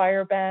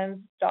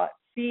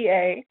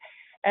albertafirebans.ca,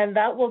 and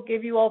that will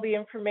give you all the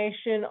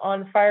information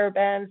on fire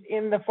bans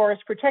in the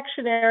forest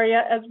protection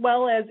area, as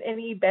well as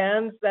any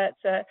bans that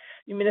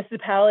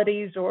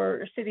municipalities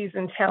or cities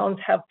and towns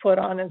have put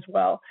on as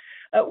well.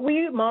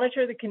 We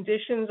monitor the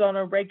conditions on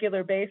a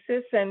regular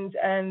basis and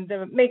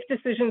make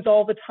decisions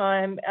all the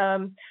time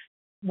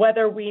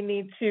whether we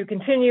need to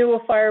continue a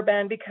fire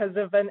ban because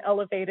of an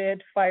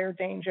elevated fire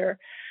danger.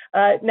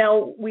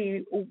 Now,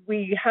 we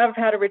have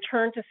had a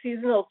return to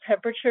seasonal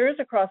temperatures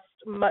across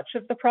much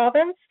of the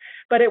province,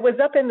 but it was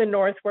up in the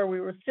north where we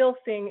were still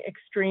seeing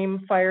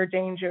extreme fire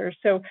danger.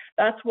 So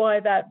that's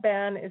why that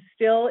ban is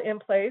still in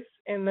place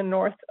in the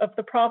north of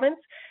the province,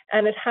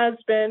 and it has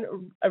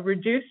been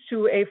reduced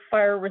to a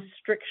fire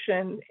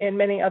restriction in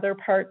many other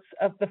parts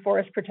of the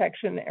forest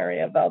protection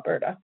area of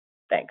Alberta.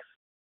 Thanks.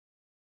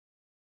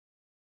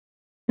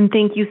 And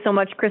thank you so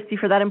much, Christy,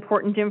 for that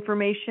important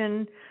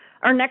information.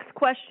 Our next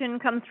question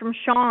comes from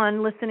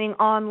Sean, listening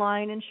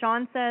online. And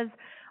Sean says,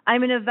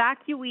 I'm an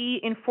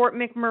evacuee in Fort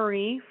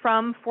McMurray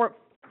from Fort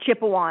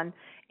Chipewyan,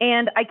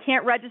 and I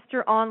can't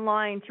register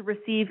online to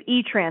receive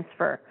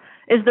e-transfer.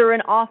 Is there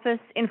an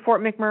office in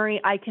Fort McMurray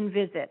I can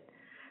visit?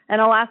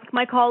 And I'll ask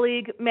my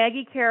colleague,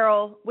 Maggie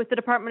Carroll, with the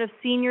Department of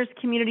Seniors,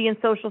 Community and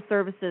Social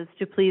Services,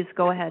 to please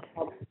go ahead.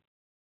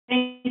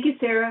 Thank you,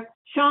 Sarah.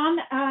 Sean,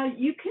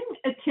 you can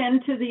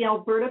attend to the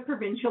Alberta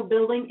Provincial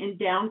Building in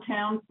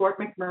downtown Fort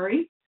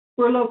McMurray.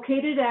 We're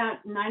located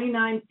at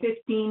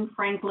 9915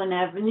 Franklin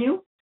Avenue.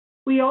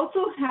 We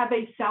also have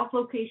a south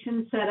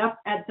location set up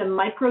at the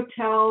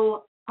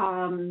Microtel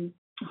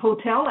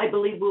Hotel. I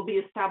believe will be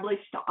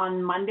established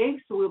on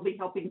Monday, so we'll be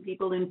helping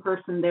people in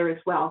person there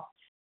as well.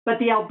 But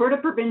the Alberta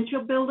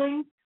Provincial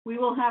Building, we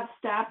will have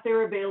staff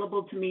there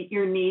available to meet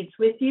your needs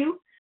with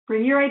you.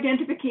 Bring your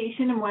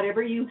identification and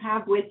whatever you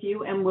have with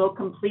you, and we'll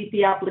complete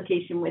the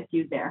application with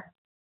you there.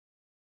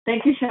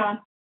 Thank you, Sean.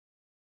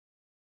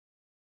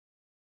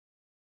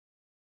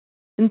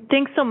 And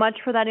thanks so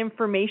much for that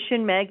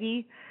information,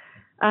 Maggie.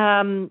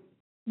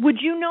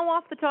 Would you know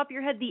off the top of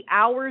your head the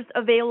hours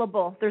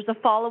available? There's a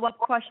follow-up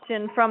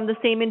question from the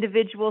same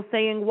individual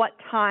saying what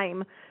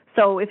time.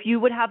 So if you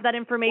would have that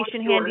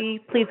information handy,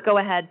 please go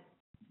ahead.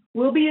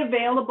 We'll be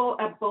available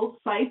at both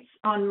sites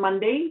on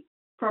Monday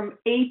from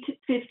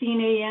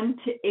 8:15 a.m.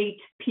 to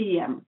 8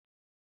 p.m.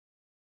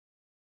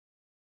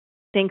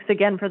 Thanks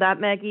again for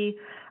that, Maggie.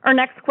 Our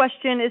next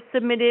question is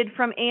submitted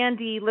from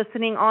Andy,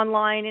 listening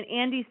online. And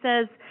Andy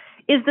says,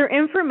 is there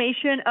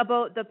information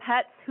about the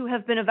pets who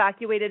have been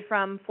evacuated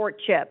from Fort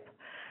Chip?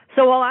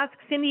 So I'll ask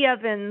Cindy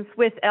Evans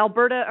with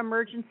Alberta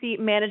Emergency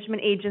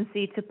Management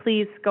Agency to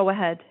please go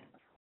ahead.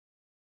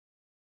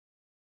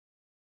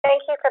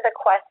 Thank you for the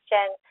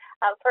question.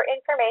 For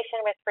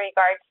information with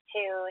regards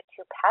to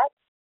pets,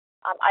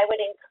 I would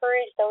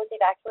encourage those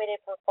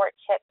evacuated from Fort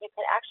Chip, you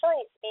can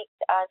actually speak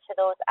to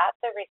those at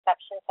the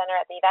reception center,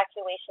 at the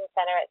evacuation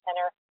center at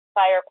Center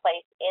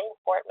Fireplace in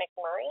Fort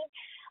McMurray.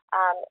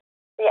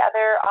 The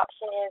other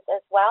option is as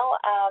well,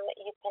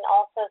 you can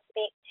also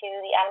speak to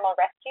the Animal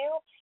Rescue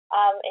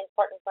in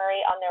Fort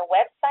McMurray on their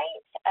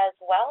website as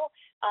well,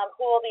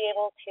 who will be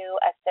able to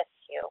assist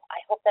you.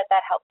 I hope that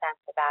helps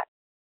answer that.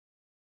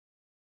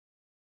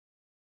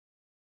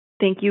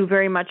 Thank you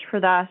very much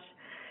for that.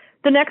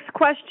 The next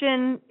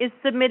question is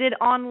submitted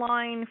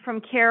online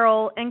from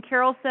Carol, and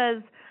Carol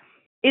says,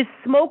 is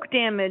smoke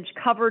damage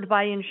covered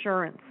by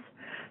insurance?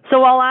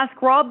 So I'll ask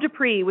Rob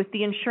Dupree with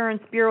the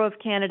Insurance Bureau of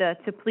Canada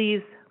to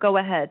please go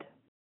ahead.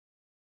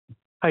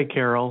 Hi,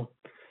 Carol.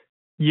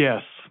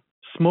 Yes,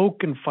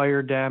 smoke and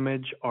fire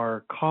damage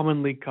are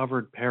commonly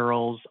covered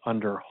perils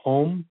under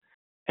home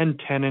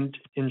and tenant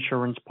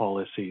insurance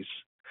policies.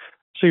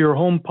 So your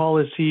home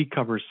policy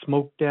covers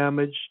smoke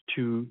damage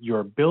to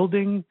your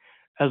building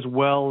as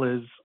well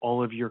as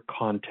all of your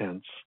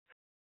contents.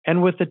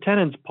 And with the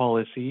tenant's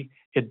policy,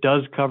 it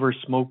does cover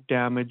smoke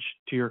damage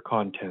to your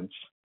contents.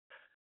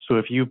 So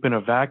if you've been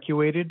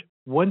evacuated,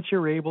 once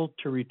you're able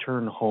to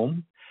return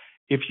home,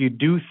 if you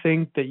do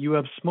think that you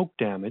have smoke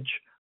damage,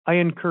 I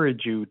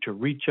encourage you to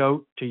reach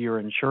out to your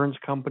insurance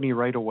company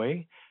right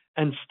away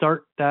and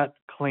start that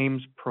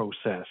claims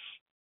process.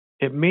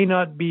 It may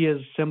not be as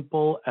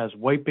simple as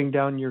wiping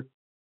down your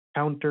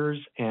counters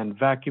and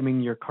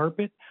vacuuming your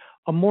carpet.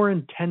 A more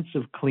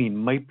intensive clean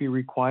might be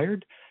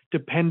required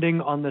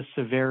depending on the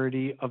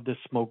severity of the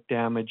smoke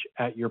damage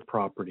at your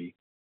property.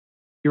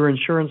 Your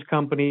insurance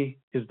company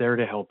is there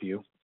to help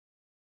you.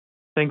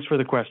 Thanks for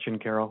the question,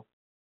 Carol.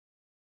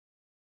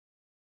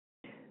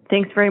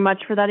 Thanks very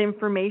much for that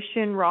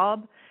information,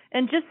 Rob.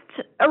 And just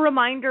a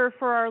reminder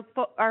for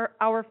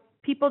our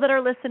people that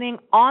are listening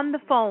on the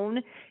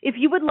phone, if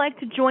you would like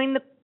to join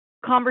the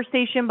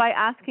conversation by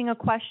asking a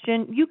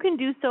question, you can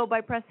do so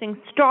by pressing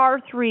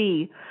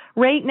 *3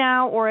 right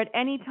now or at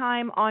any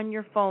time on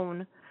your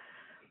phone.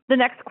 The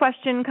next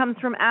question comes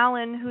from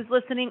Alan, who's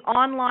listening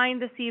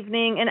online this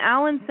evening, and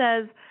Alan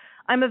says,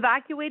 I'm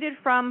evacuated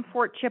from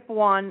Fort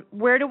Chipewyan.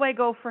 Where do I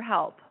go for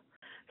help?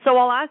 So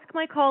I'll ask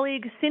my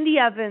colleague Cindy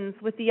Evans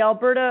with the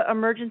Alberta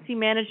Emergency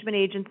Management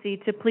Agency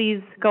to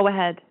please go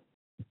ahead.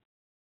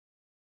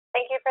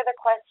 Thank you for the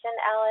question,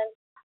 Ellen.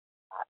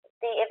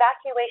 The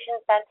Evacuation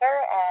Center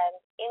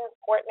in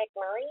Fort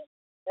McMurray,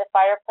 the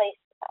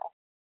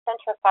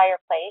Centre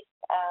Fireplace,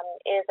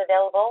 is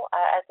available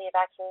as the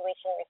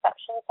Evacuation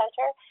Reception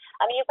Center.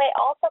 You may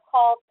also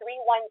call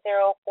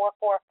 310-4455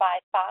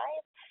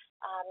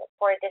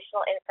 for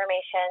additional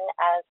information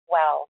as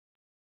well.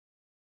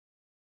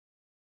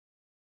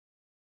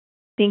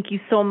 Thank you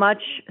so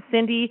much,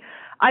 Cindy.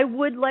 I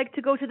would like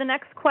to go to the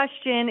next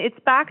question. It's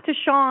back to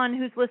Sean,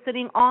 who's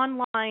listening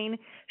online.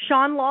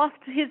 Sean lost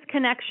his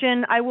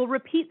connection. I will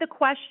repeat the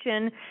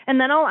question,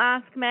 and then I'll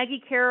ask Maggie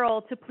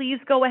Carroll to please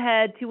go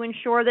ahead to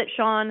ensure that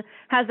Sean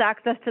has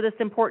access to this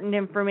important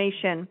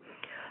information.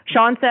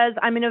 Sean says,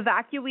 I'm an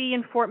evacuee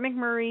in Fort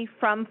McMurray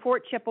from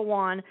Fort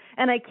Chipewyan,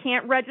 and I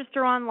can't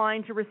register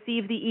online to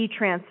receive the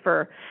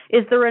e-transfer.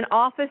 Is there an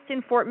office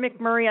in Fort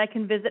McMurray I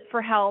can visit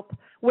for help?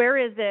 Where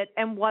is it,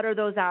 and what are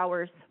those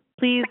hours?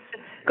 Please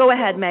go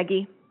ahead,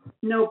 Maggie.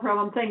 No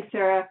problem. Thanks,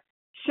 Sarah.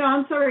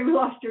 Sean, sorry we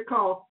lost your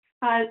call.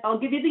 I'll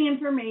give you the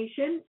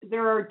information.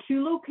 There are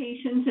 2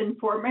 locations in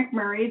Fort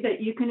McMurray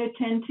that you can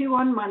attend to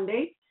on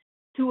Monday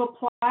to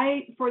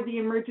apply for the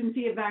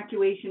emergency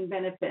evacuation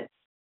benefits.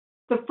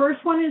 The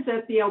first one is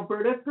at the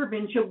Alberta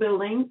Provincial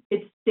Building.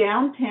 It's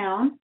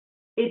downtown.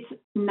 It's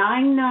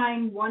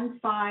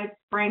 9915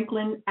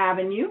 Franklin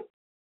Avenue.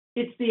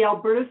 It's the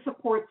Alberta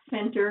Support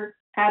Center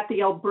at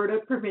the Alberta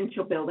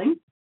Provincial Building.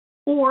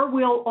 Or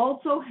we'll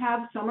also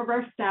have some of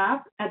our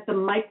staff at the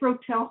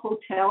Microtel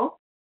Hotel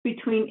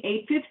between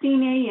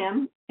 8:15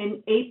 a.m.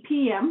 and 8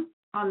 p.m.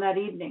 on that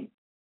evening.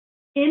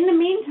 In the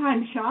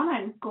meantime, Sean,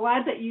 I'm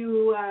glad that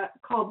you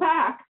called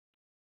back.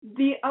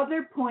 The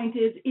other point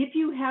is, if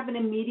you have an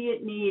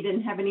immediate need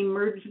and have an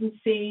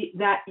emergency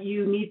that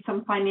you need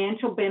some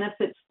financial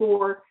benefits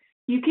for,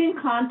 you can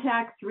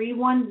contact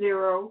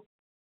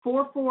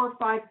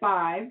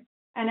 310-4455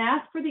 and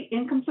ask for the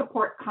Income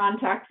Support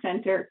Contact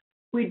Center.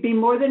 We'd be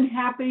more than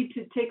happy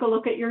to take a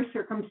look at your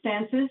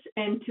circumstances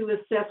and to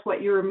assess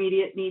what your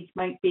immediate needs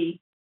might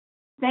be.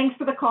 Thanks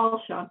for the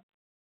call, Sean.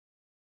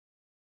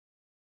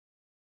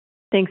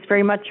 Thanks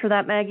very much for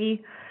that,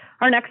 Maggie.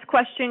 Our next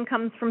question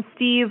comes from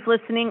Steve,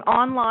 listening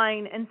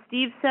online, and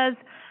Steve says,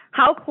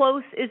 how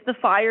close is the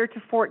fire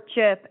to Fort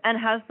Chip, and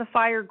has the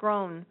fire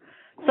grown?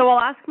 So I'll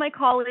ask my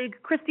colleague,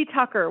 Christy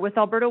Tucker with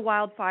Alberta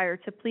Wildfire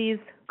to please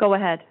go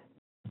ahead.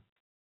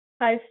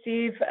 Hi,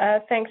 Steve.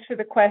 Thanks for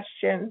the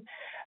question.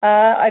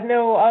 I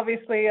know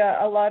obviously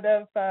a lot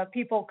of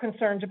people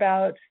concerned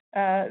about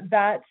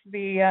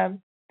the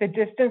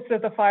distance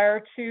of the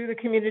fire to the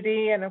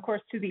community and of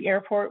course to the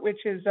airport,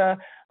 which is a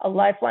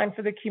lifeline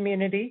for the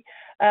community.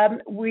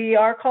 We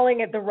are calling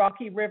it the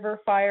Rocky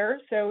River Fire.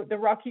 So the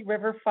Rocky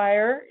River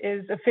Fire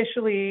is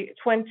officially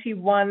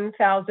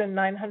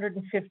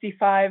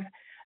 21,955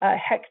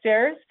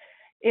 hectares.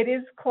 It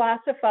is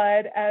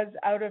classified as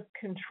out of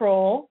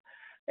control.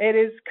 It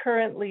is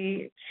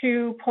currently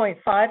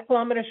 2.5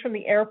 kilometers from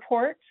the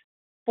airport,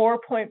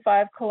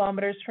 4.5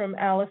 kilometers from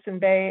Allison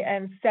Bay,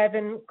 and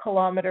 7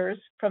 kilometers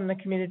from the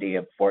community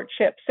of Fort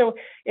Chip. So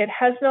it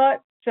has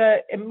not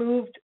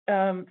moved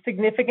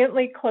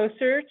significantly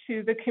closer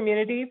to the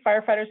community.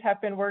 Firefighters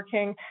have been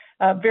working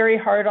very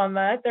hard on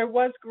that. There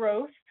was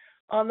growth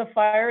on the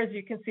fire. As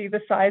you can see,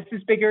 the size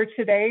is bigger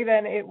today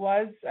than it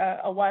was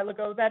a while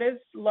ago. That is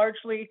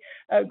largely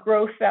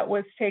growth that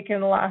was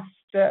taken last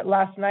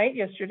night,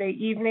 yesterday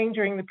evening,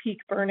 during the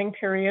peak burning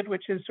period,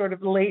 which is sort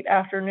of late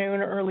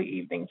afternoon, early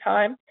evening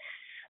time.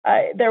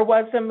 There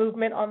was some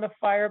movement on the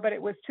fire, but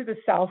it was to the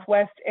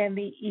southwest and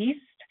the east,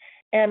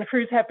 and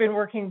crews have been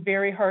working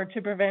very hard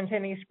to prevent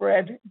any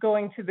spread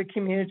going to the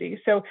community.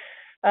 So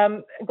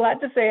glad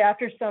to say,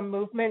 after some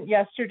movement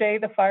yesterday,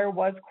 the fire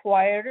was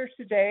quieter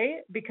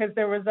today because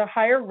there was a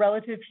higher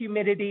relative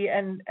humidity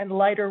and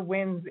lighter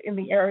winds in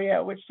the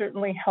area, which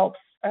certainly helps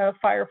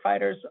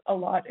firefighters a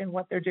lot in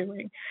what they're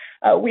doing.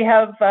 We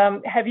have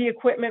heavy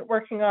equipment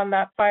working on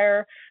that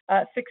fire,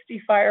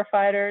 60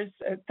 firefighters,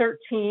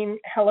 13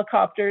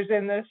 helicopters,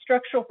 and the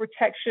structural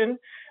protection.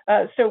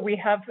 So we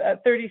have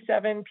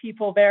 37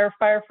 people there,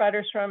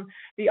 firefighters from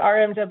the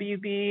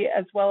RMWB,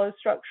 as well as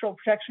structural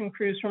protection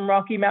crews from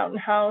Rocky Mountain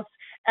House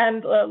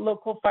and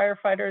local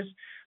firefighters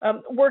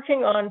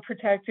working on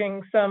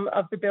protecting some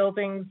of the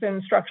buildings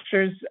and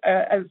structures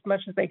as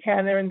much as they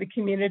can there in the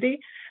community.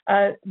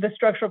 The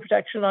structural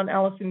protection on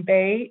Allison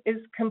Bay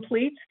is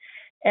complete,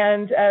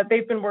 and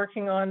they've been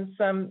working on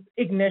some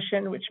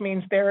ignition, which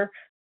means they're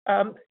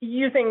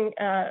using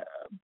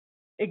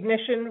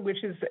ignition,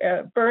 which is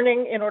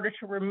burning in order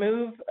to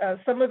remove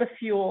some of the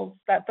fuels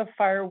that the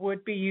fire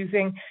would be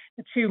using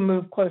to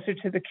move closer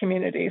to the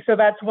community. So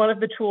that's one of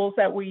the tools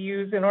that we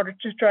use in order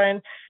to try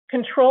and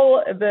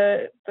control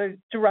the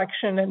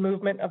direction and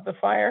movement of the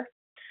fire.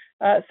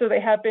 So they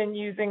have been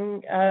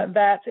using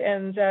that,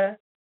 and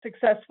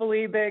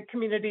successfully. The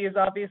community is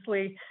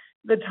obviously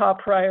the top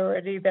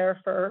priority there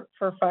for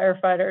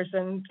firefighters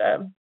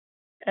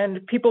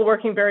and people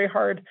working very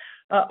hard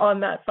on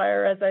that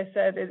fire. As I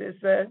said, it is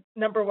the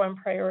 #1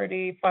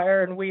 priority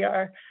fire, and we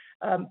are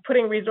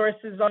putting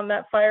resources on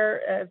that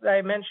fire. As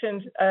I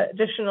mentioned,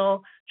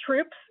 additional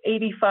troops,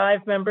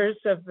 85 members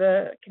of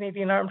the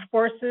Canadian Armed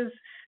Forces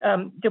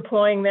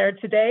deploying there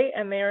today,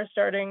 and they are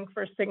starting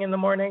first thing in the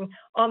morning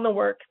on the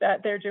work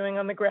that they're doing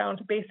on the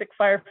ground, basic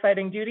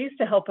firefighting duties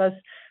to help us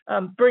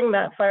bring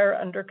that fire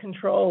under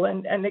control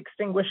and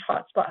extinguish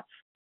hotspots.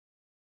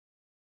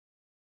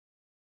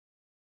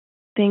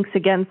 Thanks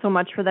again so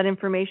much for that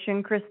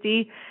information,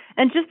 Christy.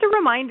 And just a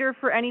reminder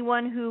for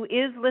anyone who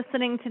is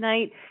listening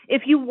tonight,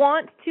 if you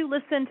want to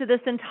listen to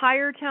this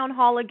entire town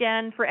hall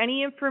again for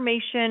any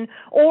information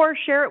or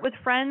share it with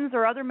friends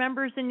or other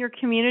members in your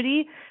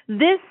community,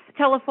 this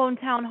telephone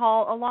town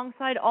hall,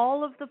 alongside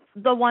all of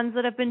the ones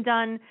that have been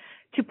done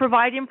to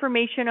provide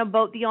information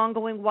about the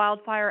ongoing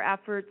wildfire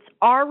efforts,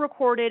 are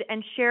recorded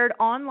and shared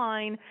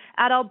online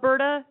at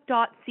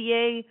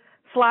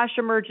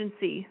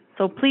alberta.ca/emergency.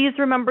 So please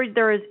remember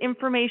there is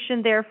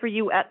information there for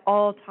you at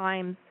all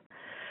times.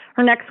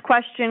 Our next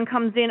question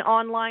comes in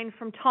online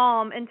from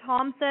Tom, and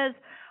Tom says,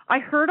 I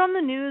heard on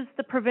the news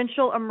the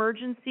Provincial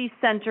Emergency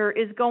Centre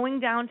is going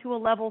down to a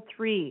level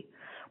 3.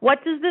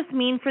 What does this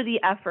mean for the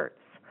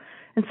efforts?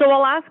 And so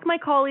I'll ask my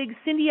colleague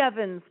Cindy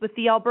Evans with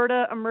the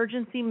Alberta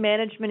Emergency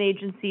Management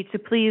Agency to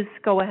please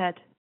go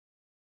ahead.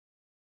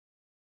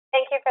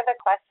 Thank you for the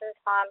question,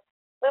 Tom.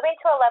 Moving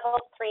to a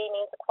level 3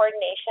 means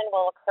coordination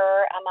will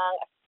occur among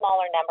a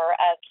smaller number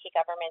of key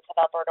Government of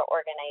Alberta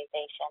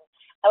organizations.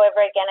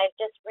 However, again, I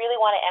just really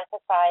want to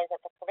emphasize that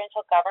the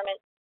provincial government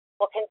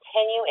will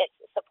continue its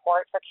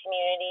support for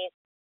communities,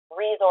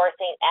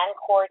 resourcing, and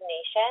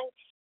coordination,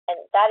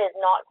 and that is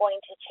not going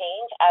to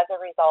change as a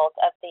result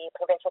of the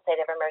provincial state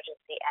of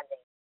emergency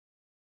ending.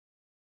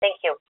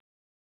 Thank you.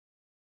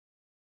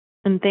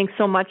 And thanks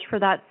so much for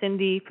that,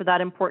 Cindy, for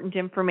that important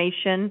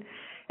information.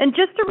 And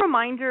just a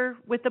reminder,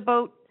 with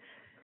about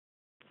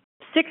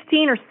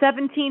 16 or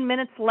 17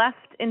 minutes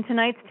left in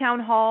tonight's town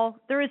hall,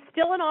 there is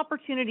still an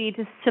opportunity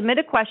to submit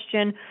a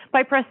question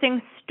by pressing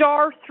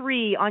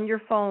 *3 on your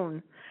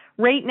phone,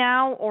 right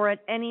now or at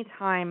any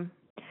time.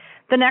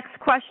 The next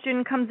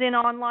question comes in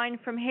online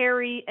from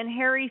Harry, and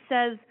Harry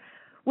says,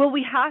 will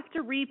we have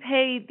to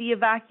repay the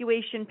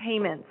evacuation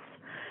payments?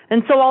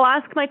 And so I'll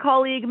ask my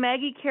colleague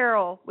Maggie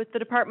Carroll with the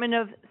Department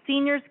of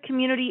Seniors,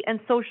 Community and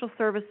Social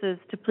Services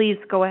to please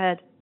go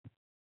ahead.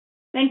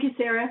 Thank you,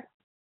 Sarah.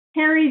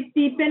 Harry,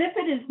 the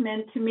benefit is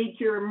meant to meet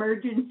your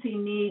emergency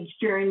needs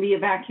during the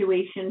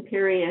evacuation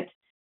period.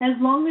 As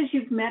long as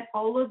you've met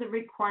all of the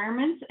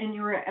requirements and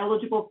you are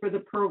eligible for the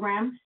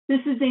program,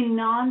 this is a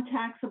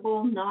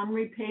non-taxable,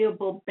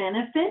 non-repayable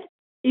benefit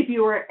if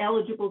you are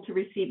eligible to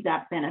receive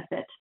that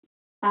benefit.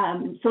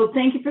 So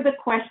thank you for the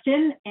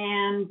question,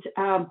 and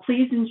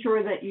please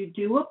ensure that you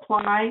do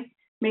apply.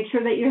 Make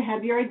sure that you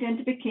have your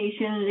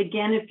identification. And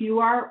again, if you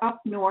are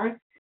up north,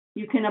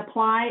 you can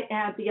apply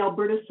at the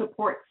Alberta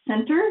Support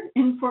Center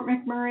in Fort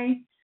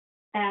McMurray.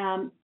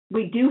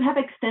 We do have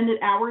extended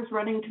hours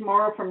running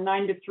tomorrow from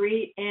 9 to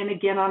 3, and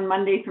again on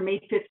Monday from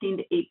 8:15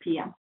 to 8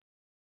 p.m.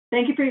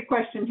 Thank you for your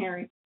question,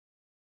 Harry.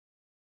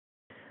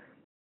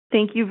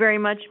 Thank you very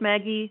much,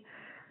 Maggie.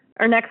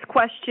 Our next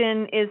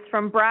question is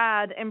from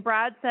Brad, and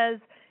Brad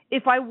says,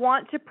 if I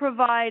want to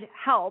provide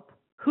help,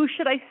 who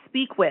should I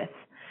speak with?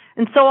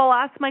 And so I'll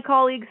ask my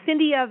colleague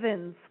Cindy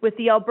Evans with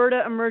the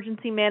Alberta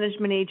Emergency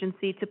Management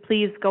Agency to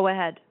please go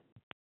ahead.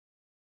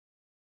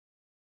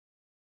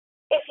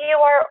 If you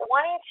are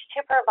wanting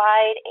to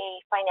provide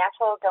a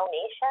financial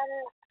donation,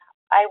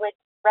 I would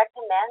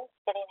recommend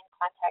getting in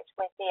contact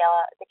with the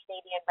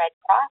Canadian Red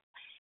Cross.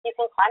 You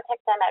can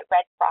contact them at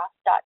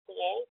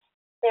redcross.ca.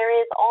 There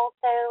is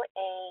also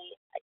an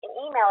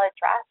email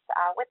address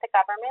with the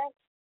government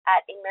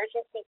at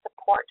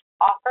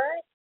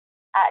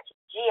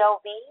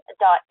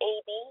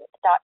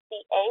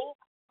emergencysupport@gov.ab.ca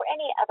for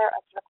any other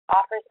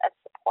offers of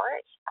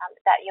support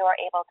that you are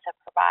able to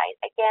provide.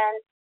 Again,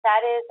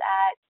 that is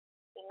at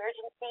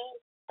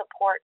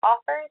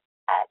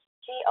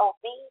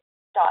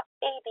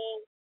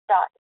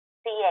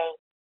emergencysupportoffers@gov.ab.ca.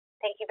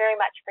 Thank you very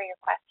much for your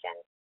question.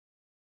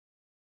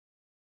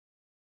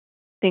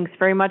 Thanks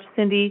very much,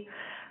 Cindy.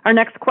 Our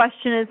next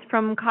question is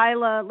from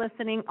Kyla,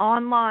 listening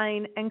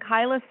online, and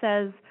Kyla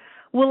says,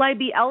 will I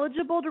be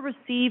eligible to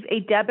receive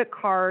a debit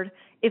card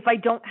if I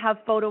don't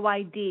have photo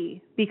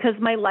ID? Because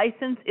my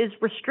license is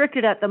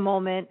restricted at the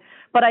moment,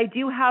 but I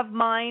do have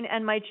mine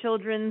and my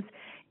children's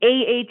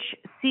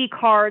AHC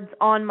cards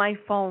on my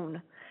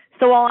phone.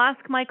 So I'll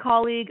ask my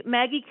colleague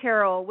Maggie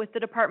Carroll with the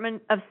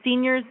Department of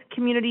Seniors,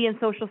 Community and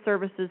Social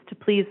Services to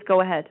please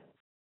go ahead.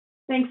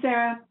 Thanks,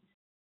 Sarah.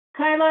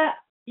 Kyla,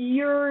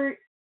 your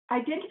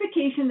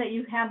identification that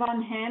you have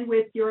on hand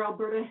with your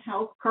Alberta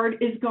Health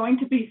Card is going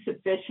to be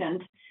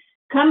sufficient.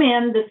 Come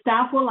in, the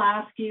staff will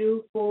ask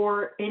you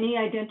for any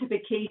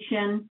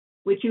identification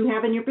which you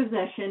have in your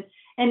possession,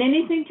 and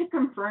anything to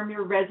confirm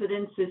your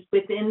residence is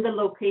within the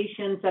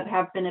locations that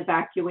have been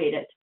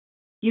evacuated.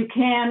 You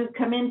can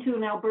come into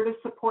an Alberta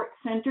Support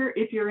Center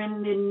if you're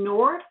in the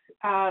north,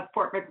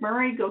 Fort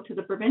McMurray, go to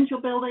the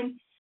provincial building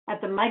at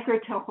the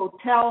Microtel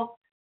Hotel.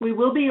 We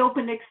will be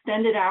open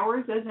extended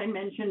hours, as I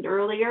mentioned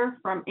earlier,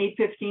 from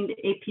 8:15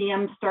 to 8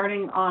 p.m.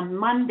 starting on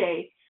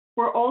Monday.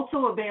 We're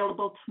also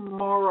available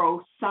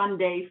tomorrow,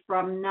 Sunday,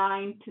 from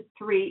 9 to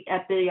 3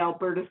 at the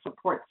Alberta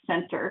Support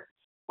Center.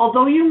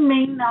 Although you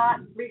may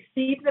not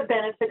receive the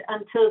benefit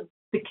until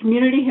the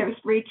community has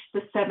reached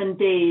the 7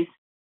 days,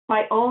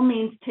 by all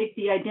means, take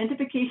the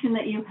identification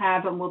that you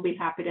have and we'll be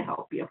happy to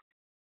help you.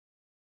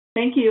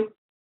 Thank you.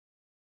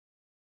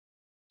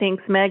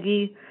 Thanks,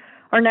 Maggie.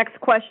 Our next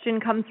question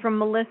comes from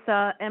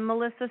Melissa, and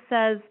Melissa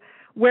says,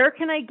 where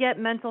can I get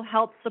mental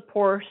health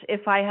support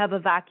if I have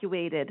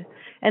evacuated?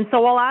 And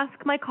so I'll ask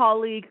my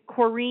colleague,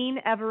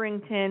 Corrine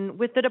Everington,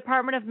 with the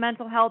Department of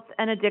Mental Health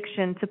and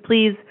Addiction to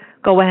please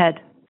go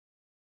ahead.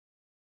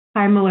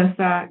 Hi,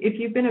 Melissa. If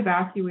you've been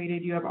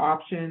evacuated, you have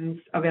options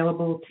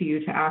available to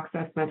you to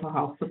access mental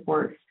health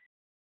support.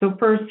 So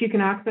first, you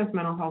can access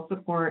mental health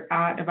support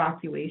at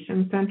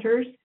evacuation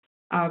centers.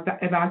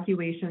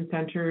 Evacuation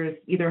centers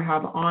either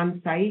have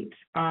on-site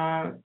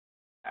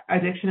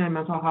addiction and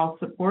mental health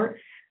support.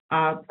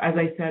 As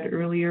I said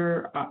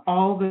earlier,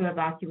 all the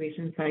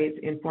evacuation sites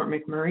in Fort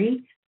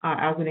McMurray,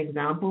 as an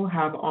example,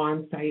 have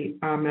on-site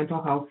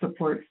mental health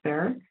supports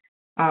there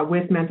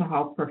with mental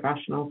health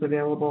professionals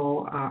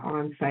available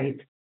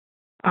on-site.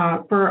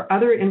 For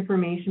other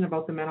information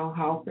about the mental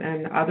health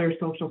and other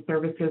social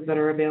services that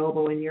are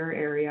available in your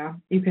area,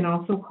 you can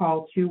also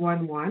call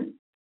 211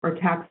 or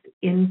text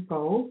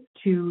info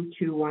to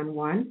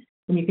 211,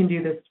 and you can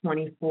do this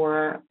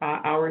 24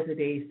 hours a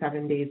day,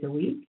 7 days a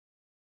week.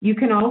 You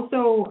can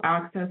also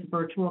access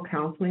virtual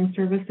counseling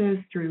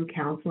services through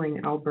Counseling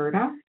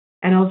Alberta,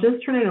 and I'll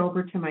just turn it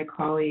over to my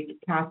colleague,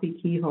 Kathy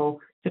Kehoe,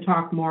 to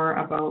talk more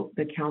about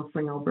the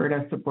Counseling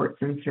Alberta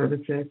supports and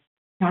services.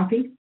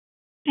 Kathy?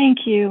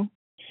 Thank you.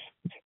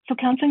 So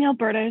Counseling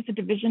Alberta is a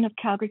division of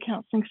Calgary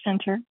Counseling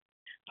Centre,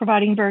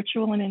 providing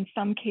virtual and in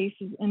some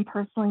cases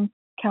in-person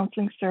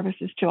counseling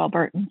services to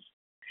Albertans.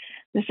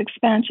 This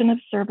expansion of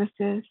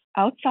services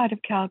outside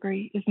of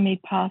Calgary is made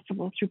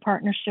possible through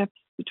partnerships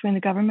between the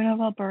Government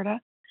of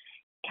Alberta,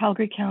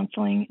 Calgary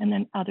Counseling, and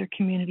then other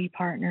community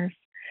partners.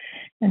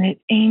 And it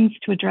aims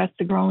to address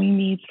the growing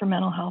needs for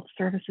mental health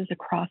services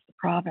across the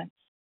province.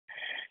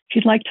 If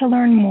you'd like to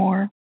learn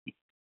more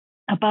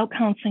about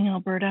Counseling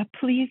Alberta,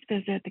 please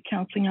visit the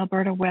Counseling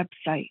Alberta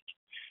website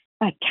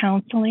at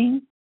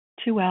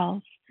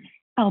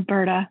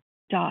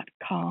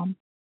counseling2lsalberta.com.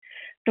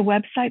 The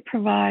website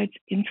provides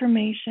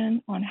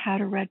information on how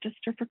to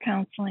register for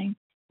counseling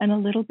and a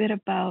little bit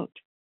about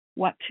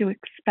what to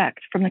expect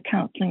from the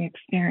counseling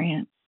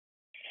experience.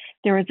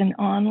 There is an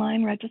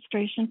online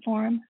registration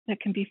form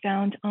that can be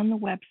found on the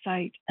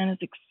website and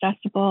is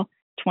accessible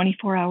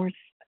 24 hours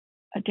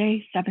a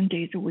day, 7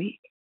 days a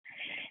week.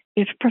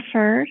 If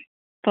preferred,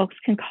 folks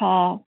can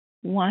call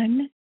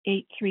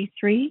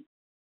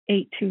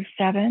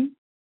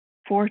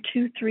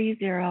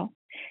 1-833-827-4230,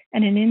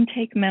 and an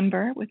intake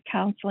member with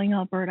Counseling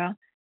Alberta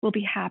will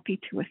be happy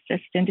to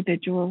assist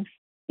individuals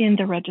in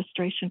the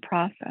registration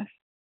process.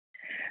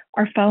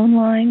 Our phone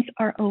lines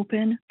are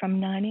open from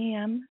 9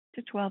 a.m.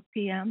 to 12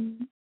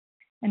 p.m.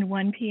 and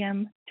 1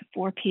 p.m. to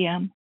 4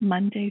 p.m.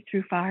 Monday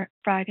through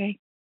Friday.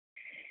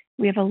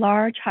 We have a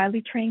large,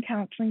 highly trained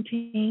counseling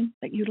team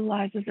that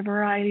utilizes a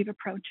variety of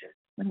approaches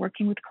when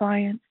working with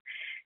clients.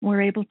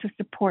 We're able to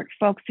support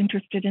folks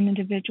interested in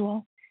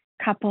individual,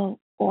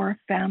 couple, or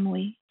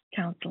family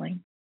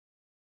counseling.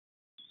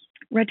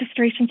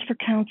 Registrations for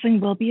counseling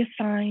will be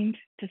assigned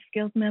to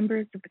skilled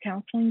members of the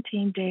counseling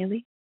team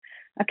daily.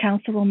 A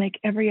counselor will make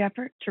every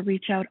effort to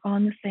reach out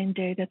on the same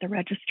day that the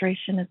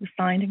registration is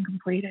assigned and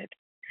completed.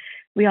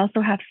 We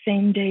also have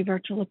same-day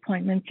virtual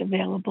appointments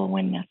available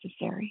when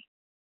necessary.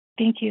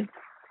 Thank you.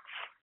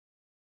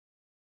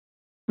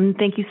 And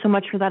thank you so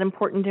much for that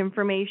important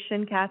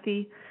information,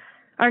 Kathy.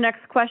 Our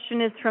next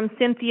question is from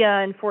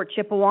Cynthia in Fort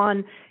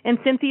Chipewyan. And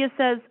Cynthia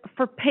says,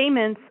 for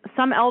payments,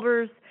 some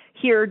elders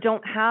here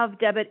don't have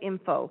debit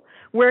info.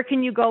 Where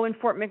can you go in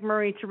Fort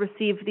McMurray to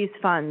receive these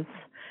funds?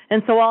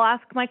 And so I'll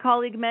ask my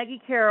colleague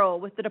Maggie Carroll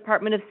with the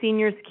Department of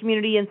Seniors,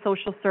 Community and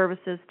Social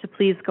Services to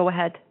please go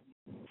ahead.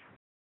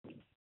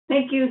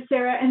 Thank you,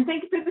 Sarah, and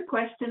thank you for the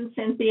question,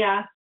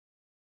 Cynthia.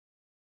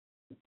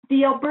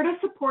 The Alberta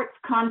Supports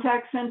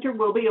Contact Center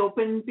will be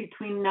open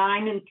between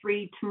 9 and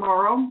 3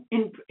 tomorrow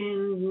in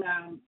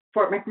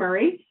Fort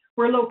McMurray.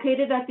 We're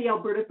located at the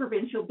Alberta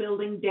Provincial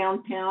Building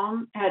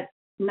downtown at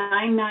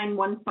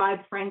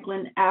 9915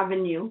 Franklin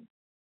Avenue.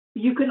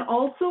 You can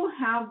also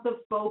have the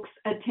folks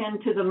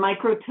attend to the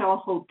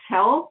Microtel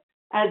Hotel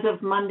as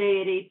of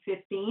Monday at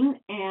 8:15,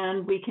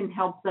 and we can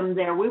help them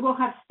there. We will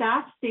have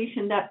staff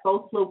stationed at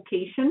both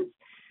locations.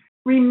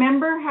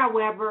 Remember,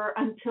 however,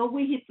 until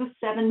we hit the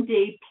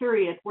 7-day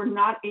period, we're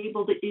not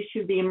able to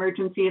issue the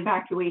emergency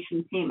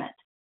evacuation payment.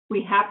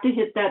 We have to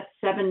hit that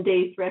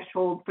 7-day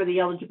threshold for the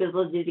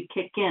eligibility to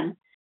kick in.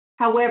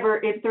 However,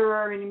 if there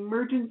are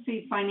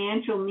emergency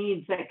financial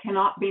needs that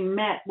cannot be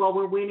met while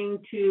we're waiting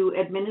to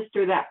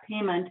administer that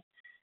payment,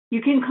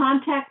 you can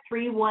contact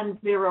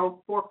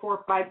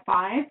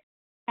 310-4455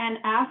 and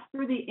ask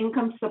for the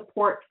Income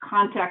Support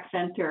Contact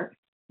Center.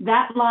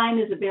 That line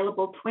is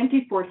available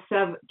 24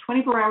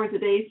 hours a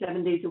day,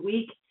 7 days a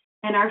week,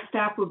 and our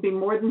staff would be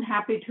more than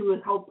happy to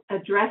help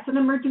address an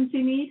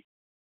emergency need.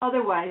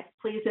 Otherwise,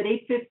 please, at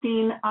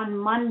 8:15 on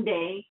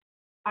Monday,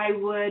 I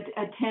would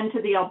attend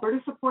to the Alberta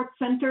Support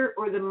Center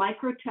or the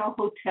Microtel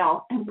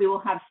Hotel, and we will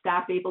have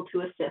staff able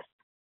to assist.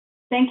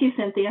 Thank you,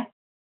 Cynthia.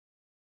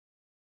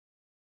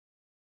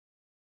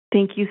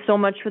 Thank you so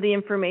much for the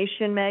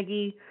information,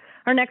 Maggie.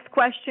 Our next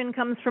question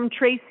comes from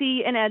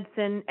Tracy in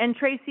Edson, and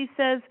Tracy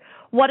says,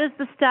 what is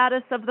the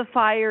status of the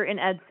fire in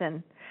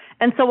Edson?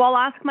 And so I'll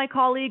ask my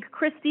colleague,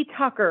 Christy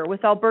Tucker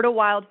with Alberta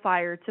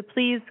Wildfire to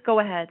please go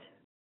ahead.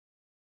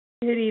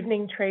 Good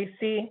evening,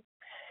 Tracy.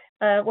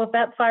 Well,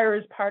 that fire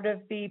is part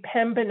of the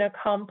Pembina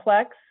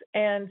complex,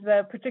 and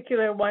the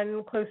particular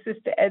one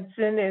closest to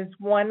Edson is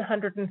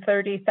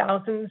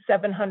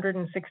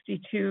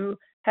 130,762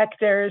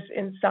 hectares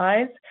in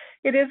size.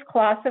 It is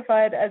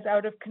classified as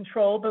out of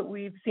control, but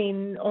we've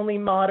seen only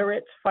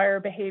moderate fire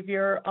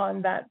behavior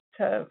on that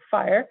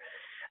fire.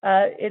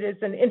 It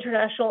is an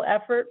international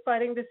effort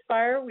fighting this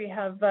fire. We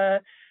have a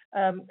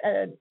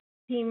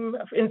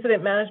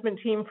incident management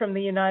team from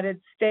the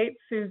United States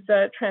who's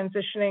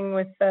transitioning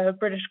with the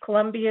British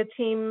Columbia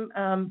team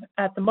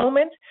at the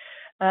moment.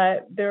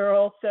 There are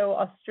also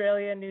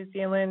Australia, New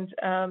Zealand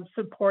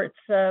supports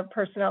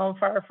personnel and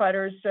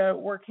firefighters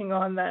working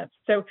on that.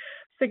 So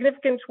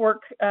significant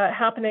work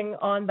happening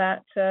on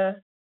that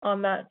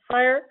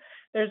fire.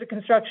 There's a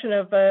construction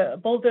of a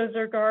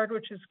bulldozer guard,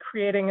 which is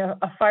creating a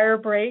fire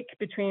break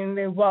between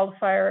the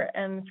wildfire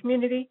and the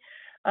community.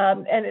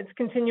 And it's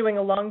continuing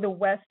along the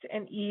west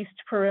and east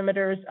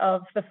perimeters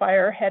of the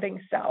fire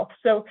heading south.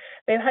 So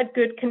they've had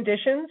good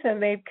conditions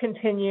and they've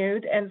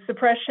continued, and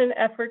suppression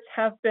efforts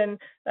have been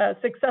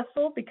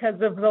successful because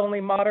of the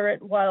only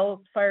moderate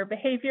wildfire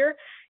behavior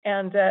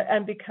and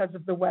because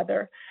of the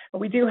weather.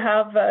 We do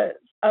have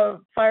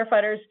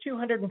firefighters,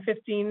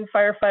 215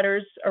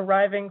 firefighters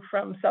arriving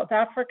from South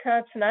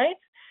Africa tonight,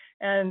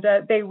 and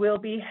they will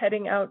be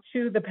heading out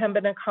to the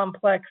Pembina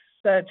complex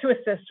to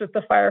assist with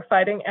the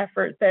firefighting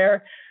effort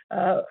there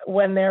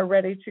when they're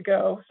ready to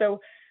go. So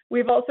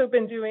we've also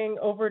been doing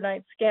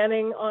overnight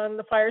scanning on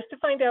the fires to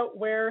find out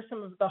where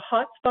some of the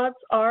hot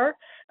spots are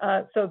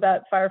so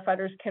that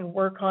firefighters can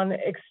work on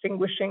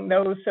extinguishing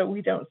those so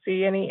we don't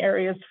see any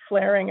areas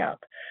flaring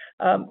up.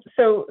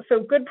 So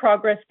good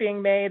progress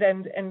being made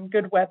and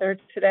good weather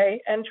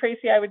today. And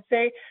Tracy, I would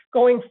say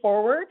going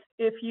forward,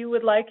 if you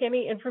would like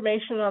any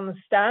information on the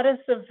status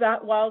of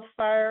that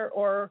wildfire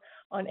or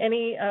on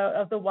any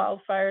of the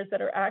wildfires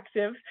that are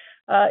active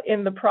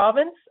in the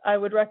province, I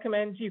would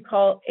recommend you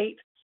call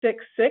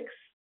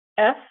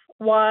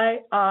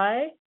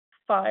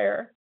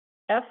 866-FYI-FIRE,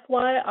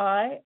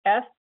 FYI-FIRE,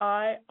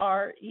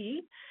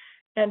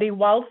 and a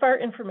wildfire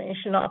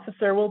information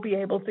officer will be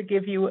able to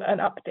give you an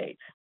update.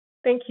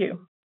 Thank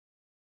you.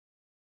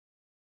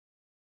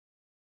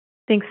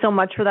 Thanks so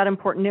much for that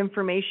important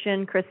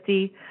information,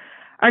 Christy.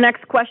 Our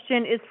next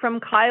question is from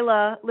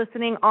Kyla,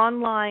 listening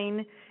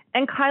online.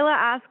 And Kyla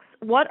asks,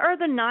 what are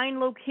the 9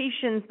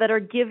 locations that are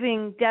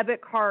giving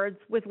debit cards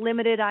with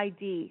limited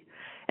ID?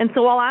 And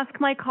so I'll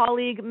ask my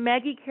colleague,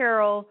 Maggie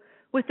Carroll,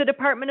 with the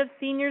Department of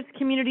Seniors,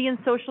 Community and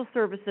Social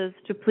Services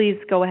to please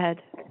go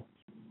ahead.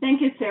 Thank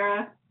you,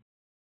 Sarah.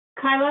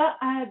 Kyla,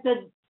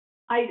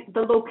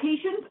 the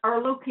locations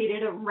are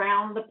located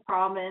around the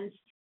province,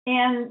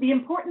 and the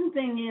important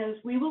thing is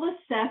we will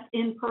assess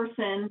in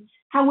person.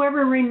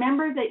 However,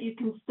 remember that you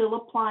can still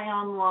apply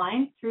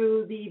online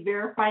through the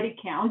verified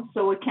account,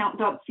 so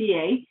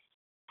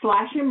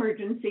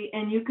account.ca/emergency,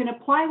 and you can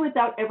apply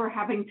without ever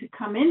having to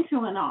come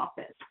into an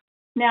office.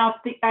 Now,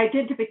 if the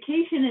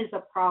identification is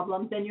a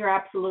problem, then you're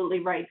absolutely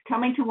right.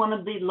 Coming to one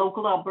of the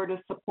local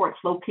Alberta supports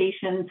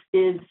locations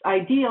is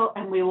ideal,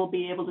 and we will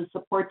be able to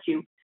support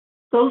you.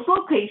 Those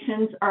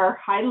locations are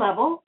High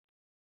Level,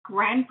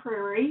 Grand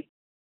Prairie,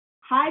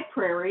 High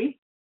Prairie,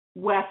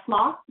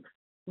 Westlock,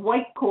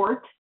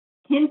 Whitecourt,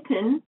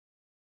 Hinton,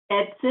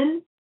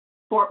 Edson,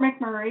 Fort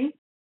McMurray,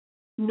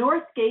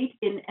 Northgate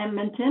in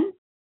Edmonton,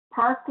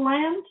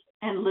 Parkland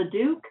and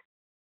Leduc,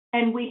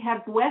 and we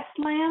have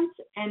Westlands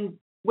in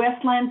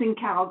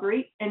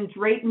Calgary and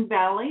Drayton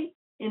Valley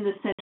in the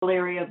central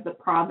area of the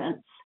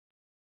province.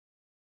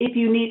 If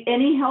you need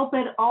any help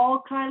at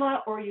all,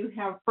 Kyla, or you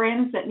have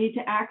friends that need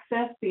to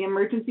access the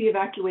emergency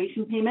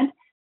evacuation payment,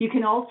 you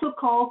can also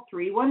call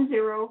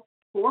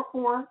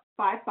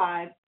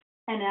 310-4455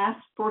 and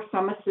ask for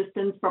some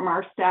assistance from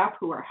our staff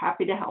who are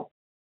happy to help.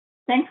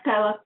 Thanks,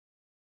 Kyla.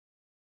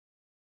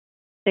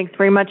 Thanks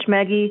very much,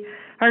 Maggie.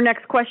 Our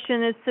next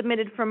question is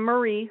submitted from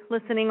Murray,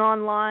 listening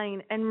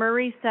online. And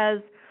Murray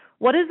says,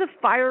 what is a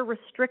fire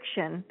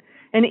restriction?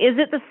 And is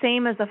it the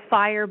same as a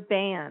fire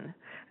ban?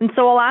 And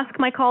so I'll ask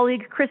my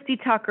colleague, Christy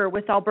Tucker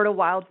with Alberta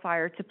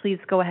Wildfire to please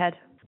go ahead.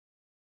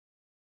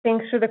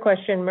 Thanks for the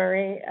question,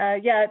 Murray.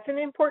 Yeah, it's an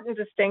important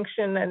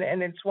distinction,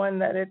 and it's one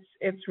that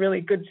it's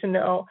really good to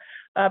know,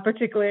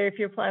 particularly if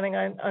you're planning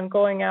on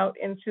going out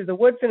into the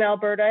woods in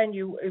Alberta and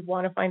you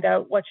want to find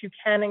out what you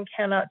can and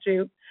cannot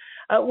do.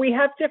 We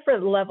have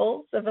different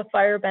levels of a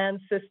fire ban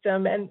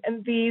system, and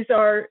these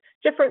are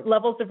different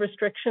levels of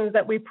restrictions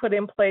that we put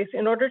in place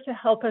in order to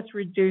help us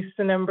reduce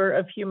the number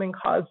of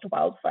human-caused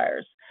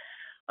wildfires.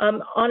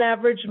 On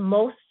average,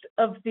 most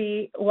of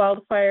the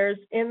wildfires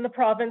in the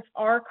province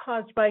are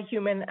caused by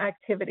human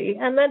activity.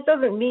 And that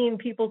doesn't mean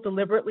people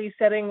deliberately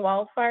setting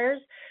wildfires.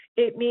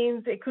 It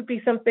means it could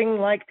be something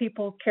like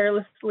people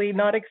carelessly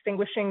not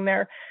extinguishing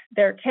their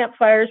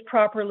campfires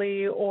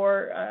properly,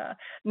 or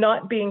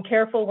not being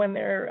careful when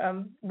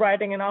they're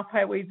riding an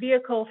off-highway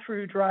vehicle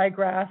through dry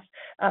grass,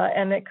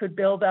 and it could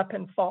build up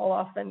and fall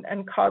off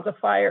and cause a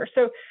fire.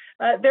 So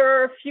there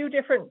are a few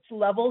different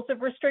levels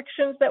of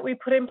restrictions that we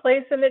put in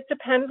place, and it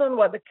depends on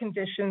what the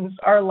conditions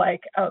are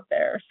like out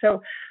there.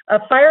 So a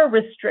fire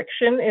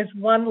restriction is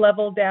one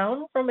level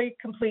down from a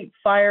complete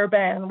fire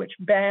ban, which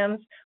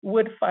bans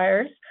wood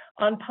fires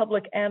on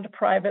public and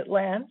private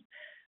land.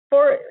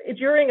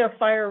 During a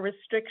fire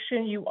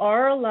restriction, you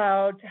are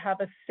allowed to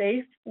have a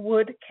safe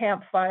wood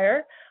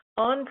campfire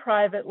on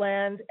private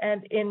land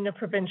and in the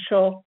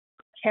provincial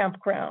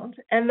campground.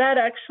 And that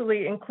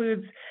actually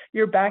includes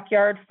your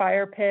backyard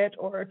fire pit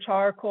or a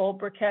charcoal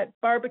briquette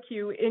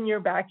barbecue in your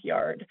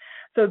backyard.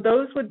 So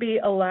those would be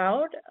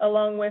allowed,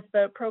 along with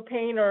the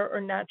propane or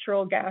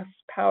natural gas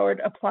powered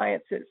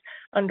appliances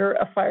under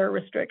a fire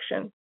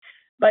restriction.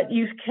 But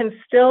you can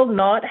still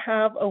not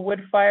have a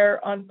wood fire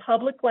on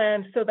public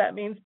land, so that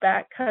means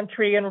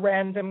backcountry and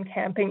random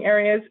camping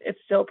areas. It's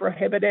still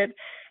prohibited.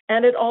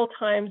 And at all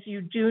times,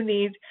 you do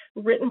need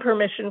written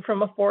permission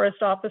from a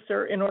forest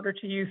officer in order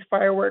to use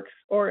fireworks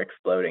or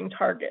exploding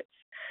targets.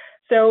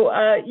 So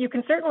you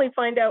can certainly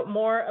find out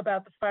more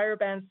about the fire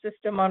ban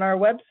system on our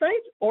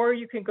website, or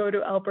you can go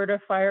to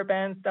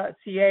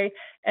albertafirebans.ca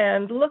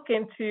and look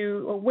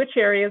into which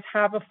areas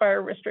have a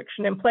fire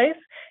restriction in place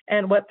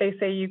and what they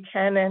say you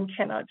can and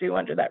cannot do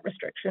under that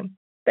restriction.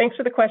 Thanks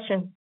for the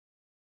question.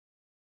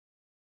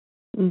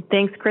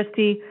 Thanks,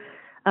 Christy.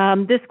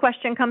 This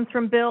question comes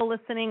from Bill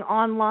listening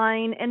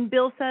online, and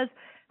Bill says,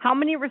 how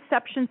many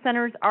reception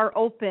centers are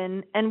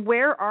open and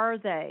where are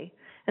they?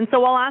 And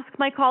so I'll ask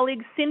my colleague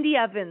Cindy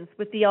Evans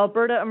with the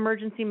Alberta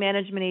Emergency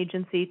Management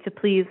Agency to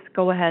please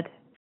go ahead.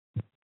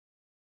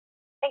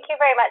 Thank you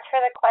very much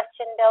for the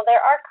question, Bill. There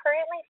are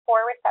currently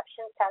 4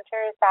 reception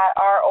centers that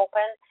are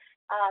open.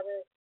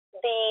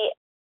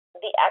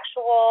 The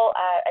actual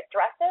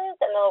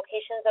addresses and the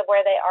locations of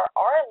where they are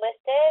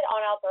listed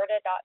on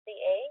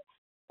alberta.ca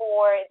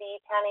for the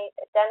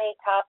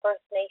Danita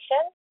First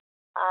Nation,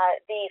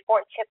 the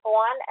Fort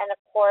Chipewyan, and of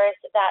course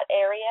that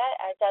area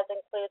does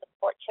include the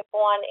Fort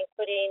Chipewyan,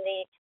 including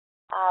the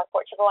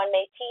Fort Chipewyan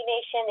Métis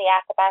Nation, the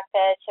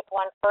Athabasca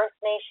Chipewyan First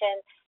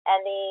Nation,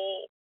 and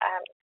the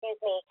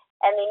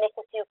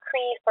Mikisew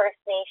Cree First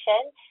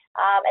Nation,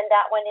 and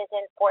that one is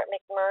in Fort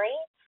McMurray.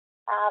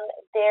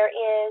 There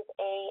is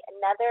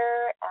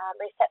another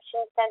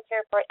reception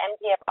center for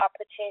MDF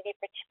Opportunity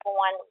for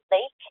Chipewyan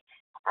Lake.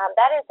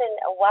 That is in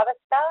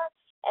Wabasca.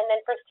 And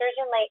then for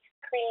Sturgeon Lake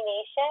Cree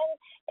Nation,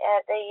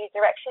 the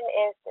direction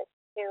is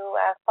to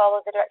follow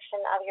the direction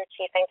of your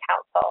chief and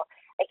council.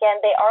 Again,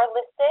 they are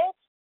listed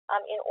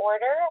in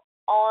order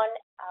on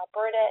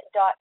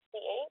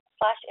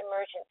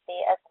alberta.ca/emergency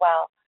as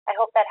well. I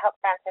hope that helps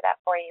answer that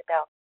for you,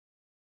 Bill.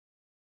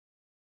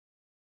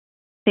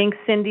 Thanks,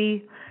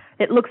 Cindy.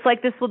 It looks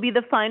like this will be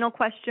the final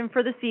question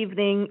for this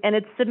evening, and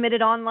it's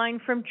submitted online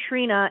from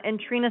Trina. And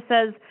Trina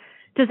says,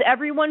 does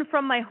everyone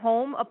from my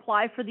home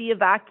apply for the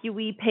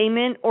evacuee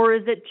payment, or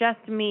is it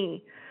just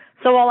me?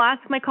 So I'll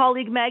ask my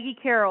colleague Maggie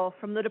Carroll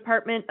from the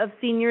Department of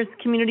Seniors,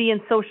 Community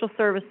and Social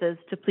Services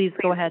to please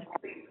go ahead.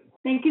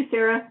 Thank you,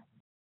 Sarah.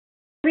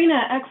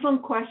 Trina,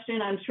 excellent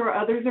question. I'm sure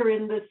others are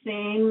in the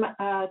same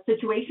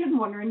situation,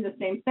 wondering the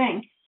same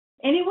thing.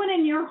 Anyone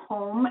in your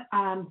home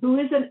who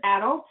is an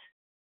adult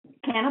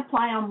can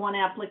apply on one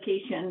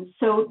application.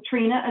 So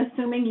Trina,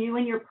 assuming you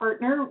and your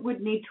partner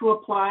would need to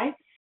apply,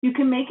 you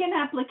can make an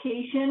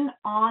application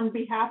on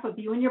behalf of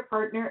you and your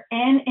partner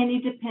and any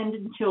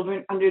dependent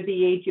children under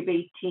the age of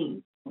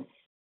 18.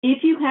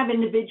 If you have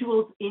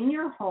individuals in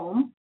your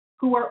home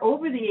who are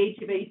over the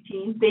age of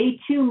 18, they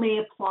too may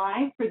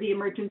apply for the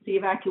emergency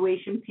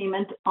evacuation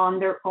payment on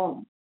their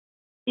own.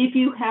 If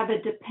you have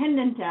a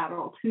dependent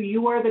adult who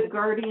you are the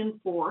guardian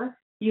for,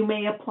 you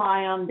may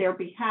apply on their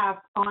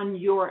behalf on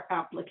your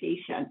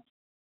application.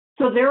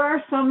 So there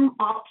are some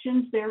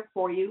options there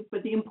for you,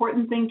 but the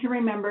important thing to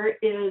remember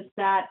is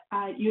that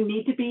you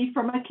need to be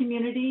from a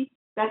community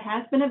that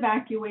has been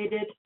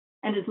evacuated,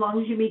 and as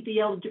long as you meet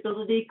the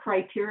eligibility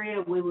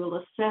criteria, we will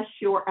assess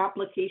your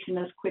application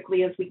as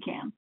quickly as we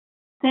can.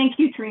 Thank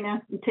you,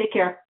 Trina, and take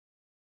care.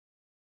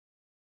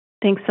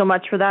 Thanks so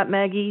much for that,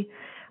 Maggie.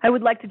 I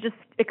would like to just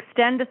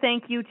extend a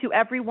thank you to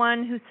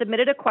everyone who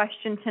submitted a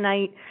question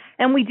tonight,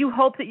 and we do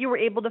hope that you were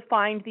able to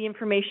find the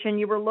information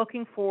you were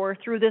looking for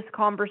through this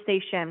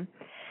conversation.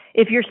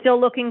 If you're still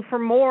looking for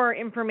more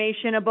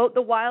information about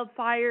the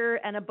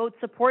wildfire and about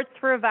supports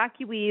for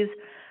evacuees,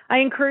 I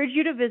encourage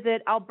you to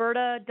visit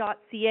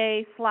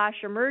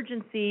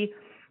alberta.ca/emergency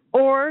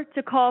or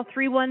to call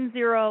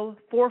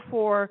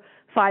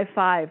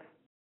 310-4455.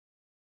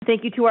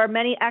 Thank you to our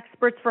many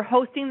experts for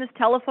hosting this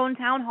telephone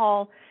town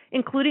hall,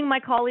 including my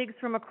colleagues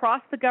from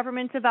across the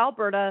government of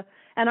Alberta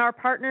and our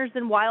partners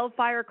in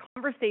wildfire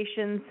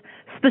conversations,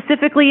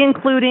 specifically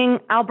including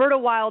Alberta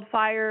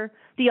Wildfire,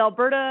 the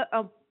Alberta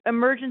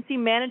Emergency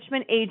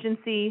Management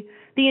Agency,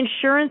 the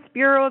Insurance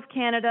Bureau of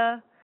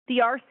Canada, the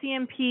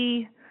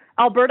RCMP,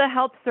 Alberta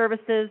Health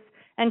Services,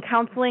 and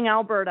Counseling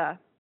Alberta.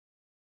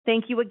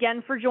 Thank you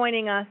again for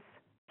joining us.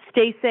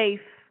 Stay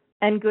safe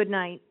and good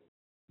night.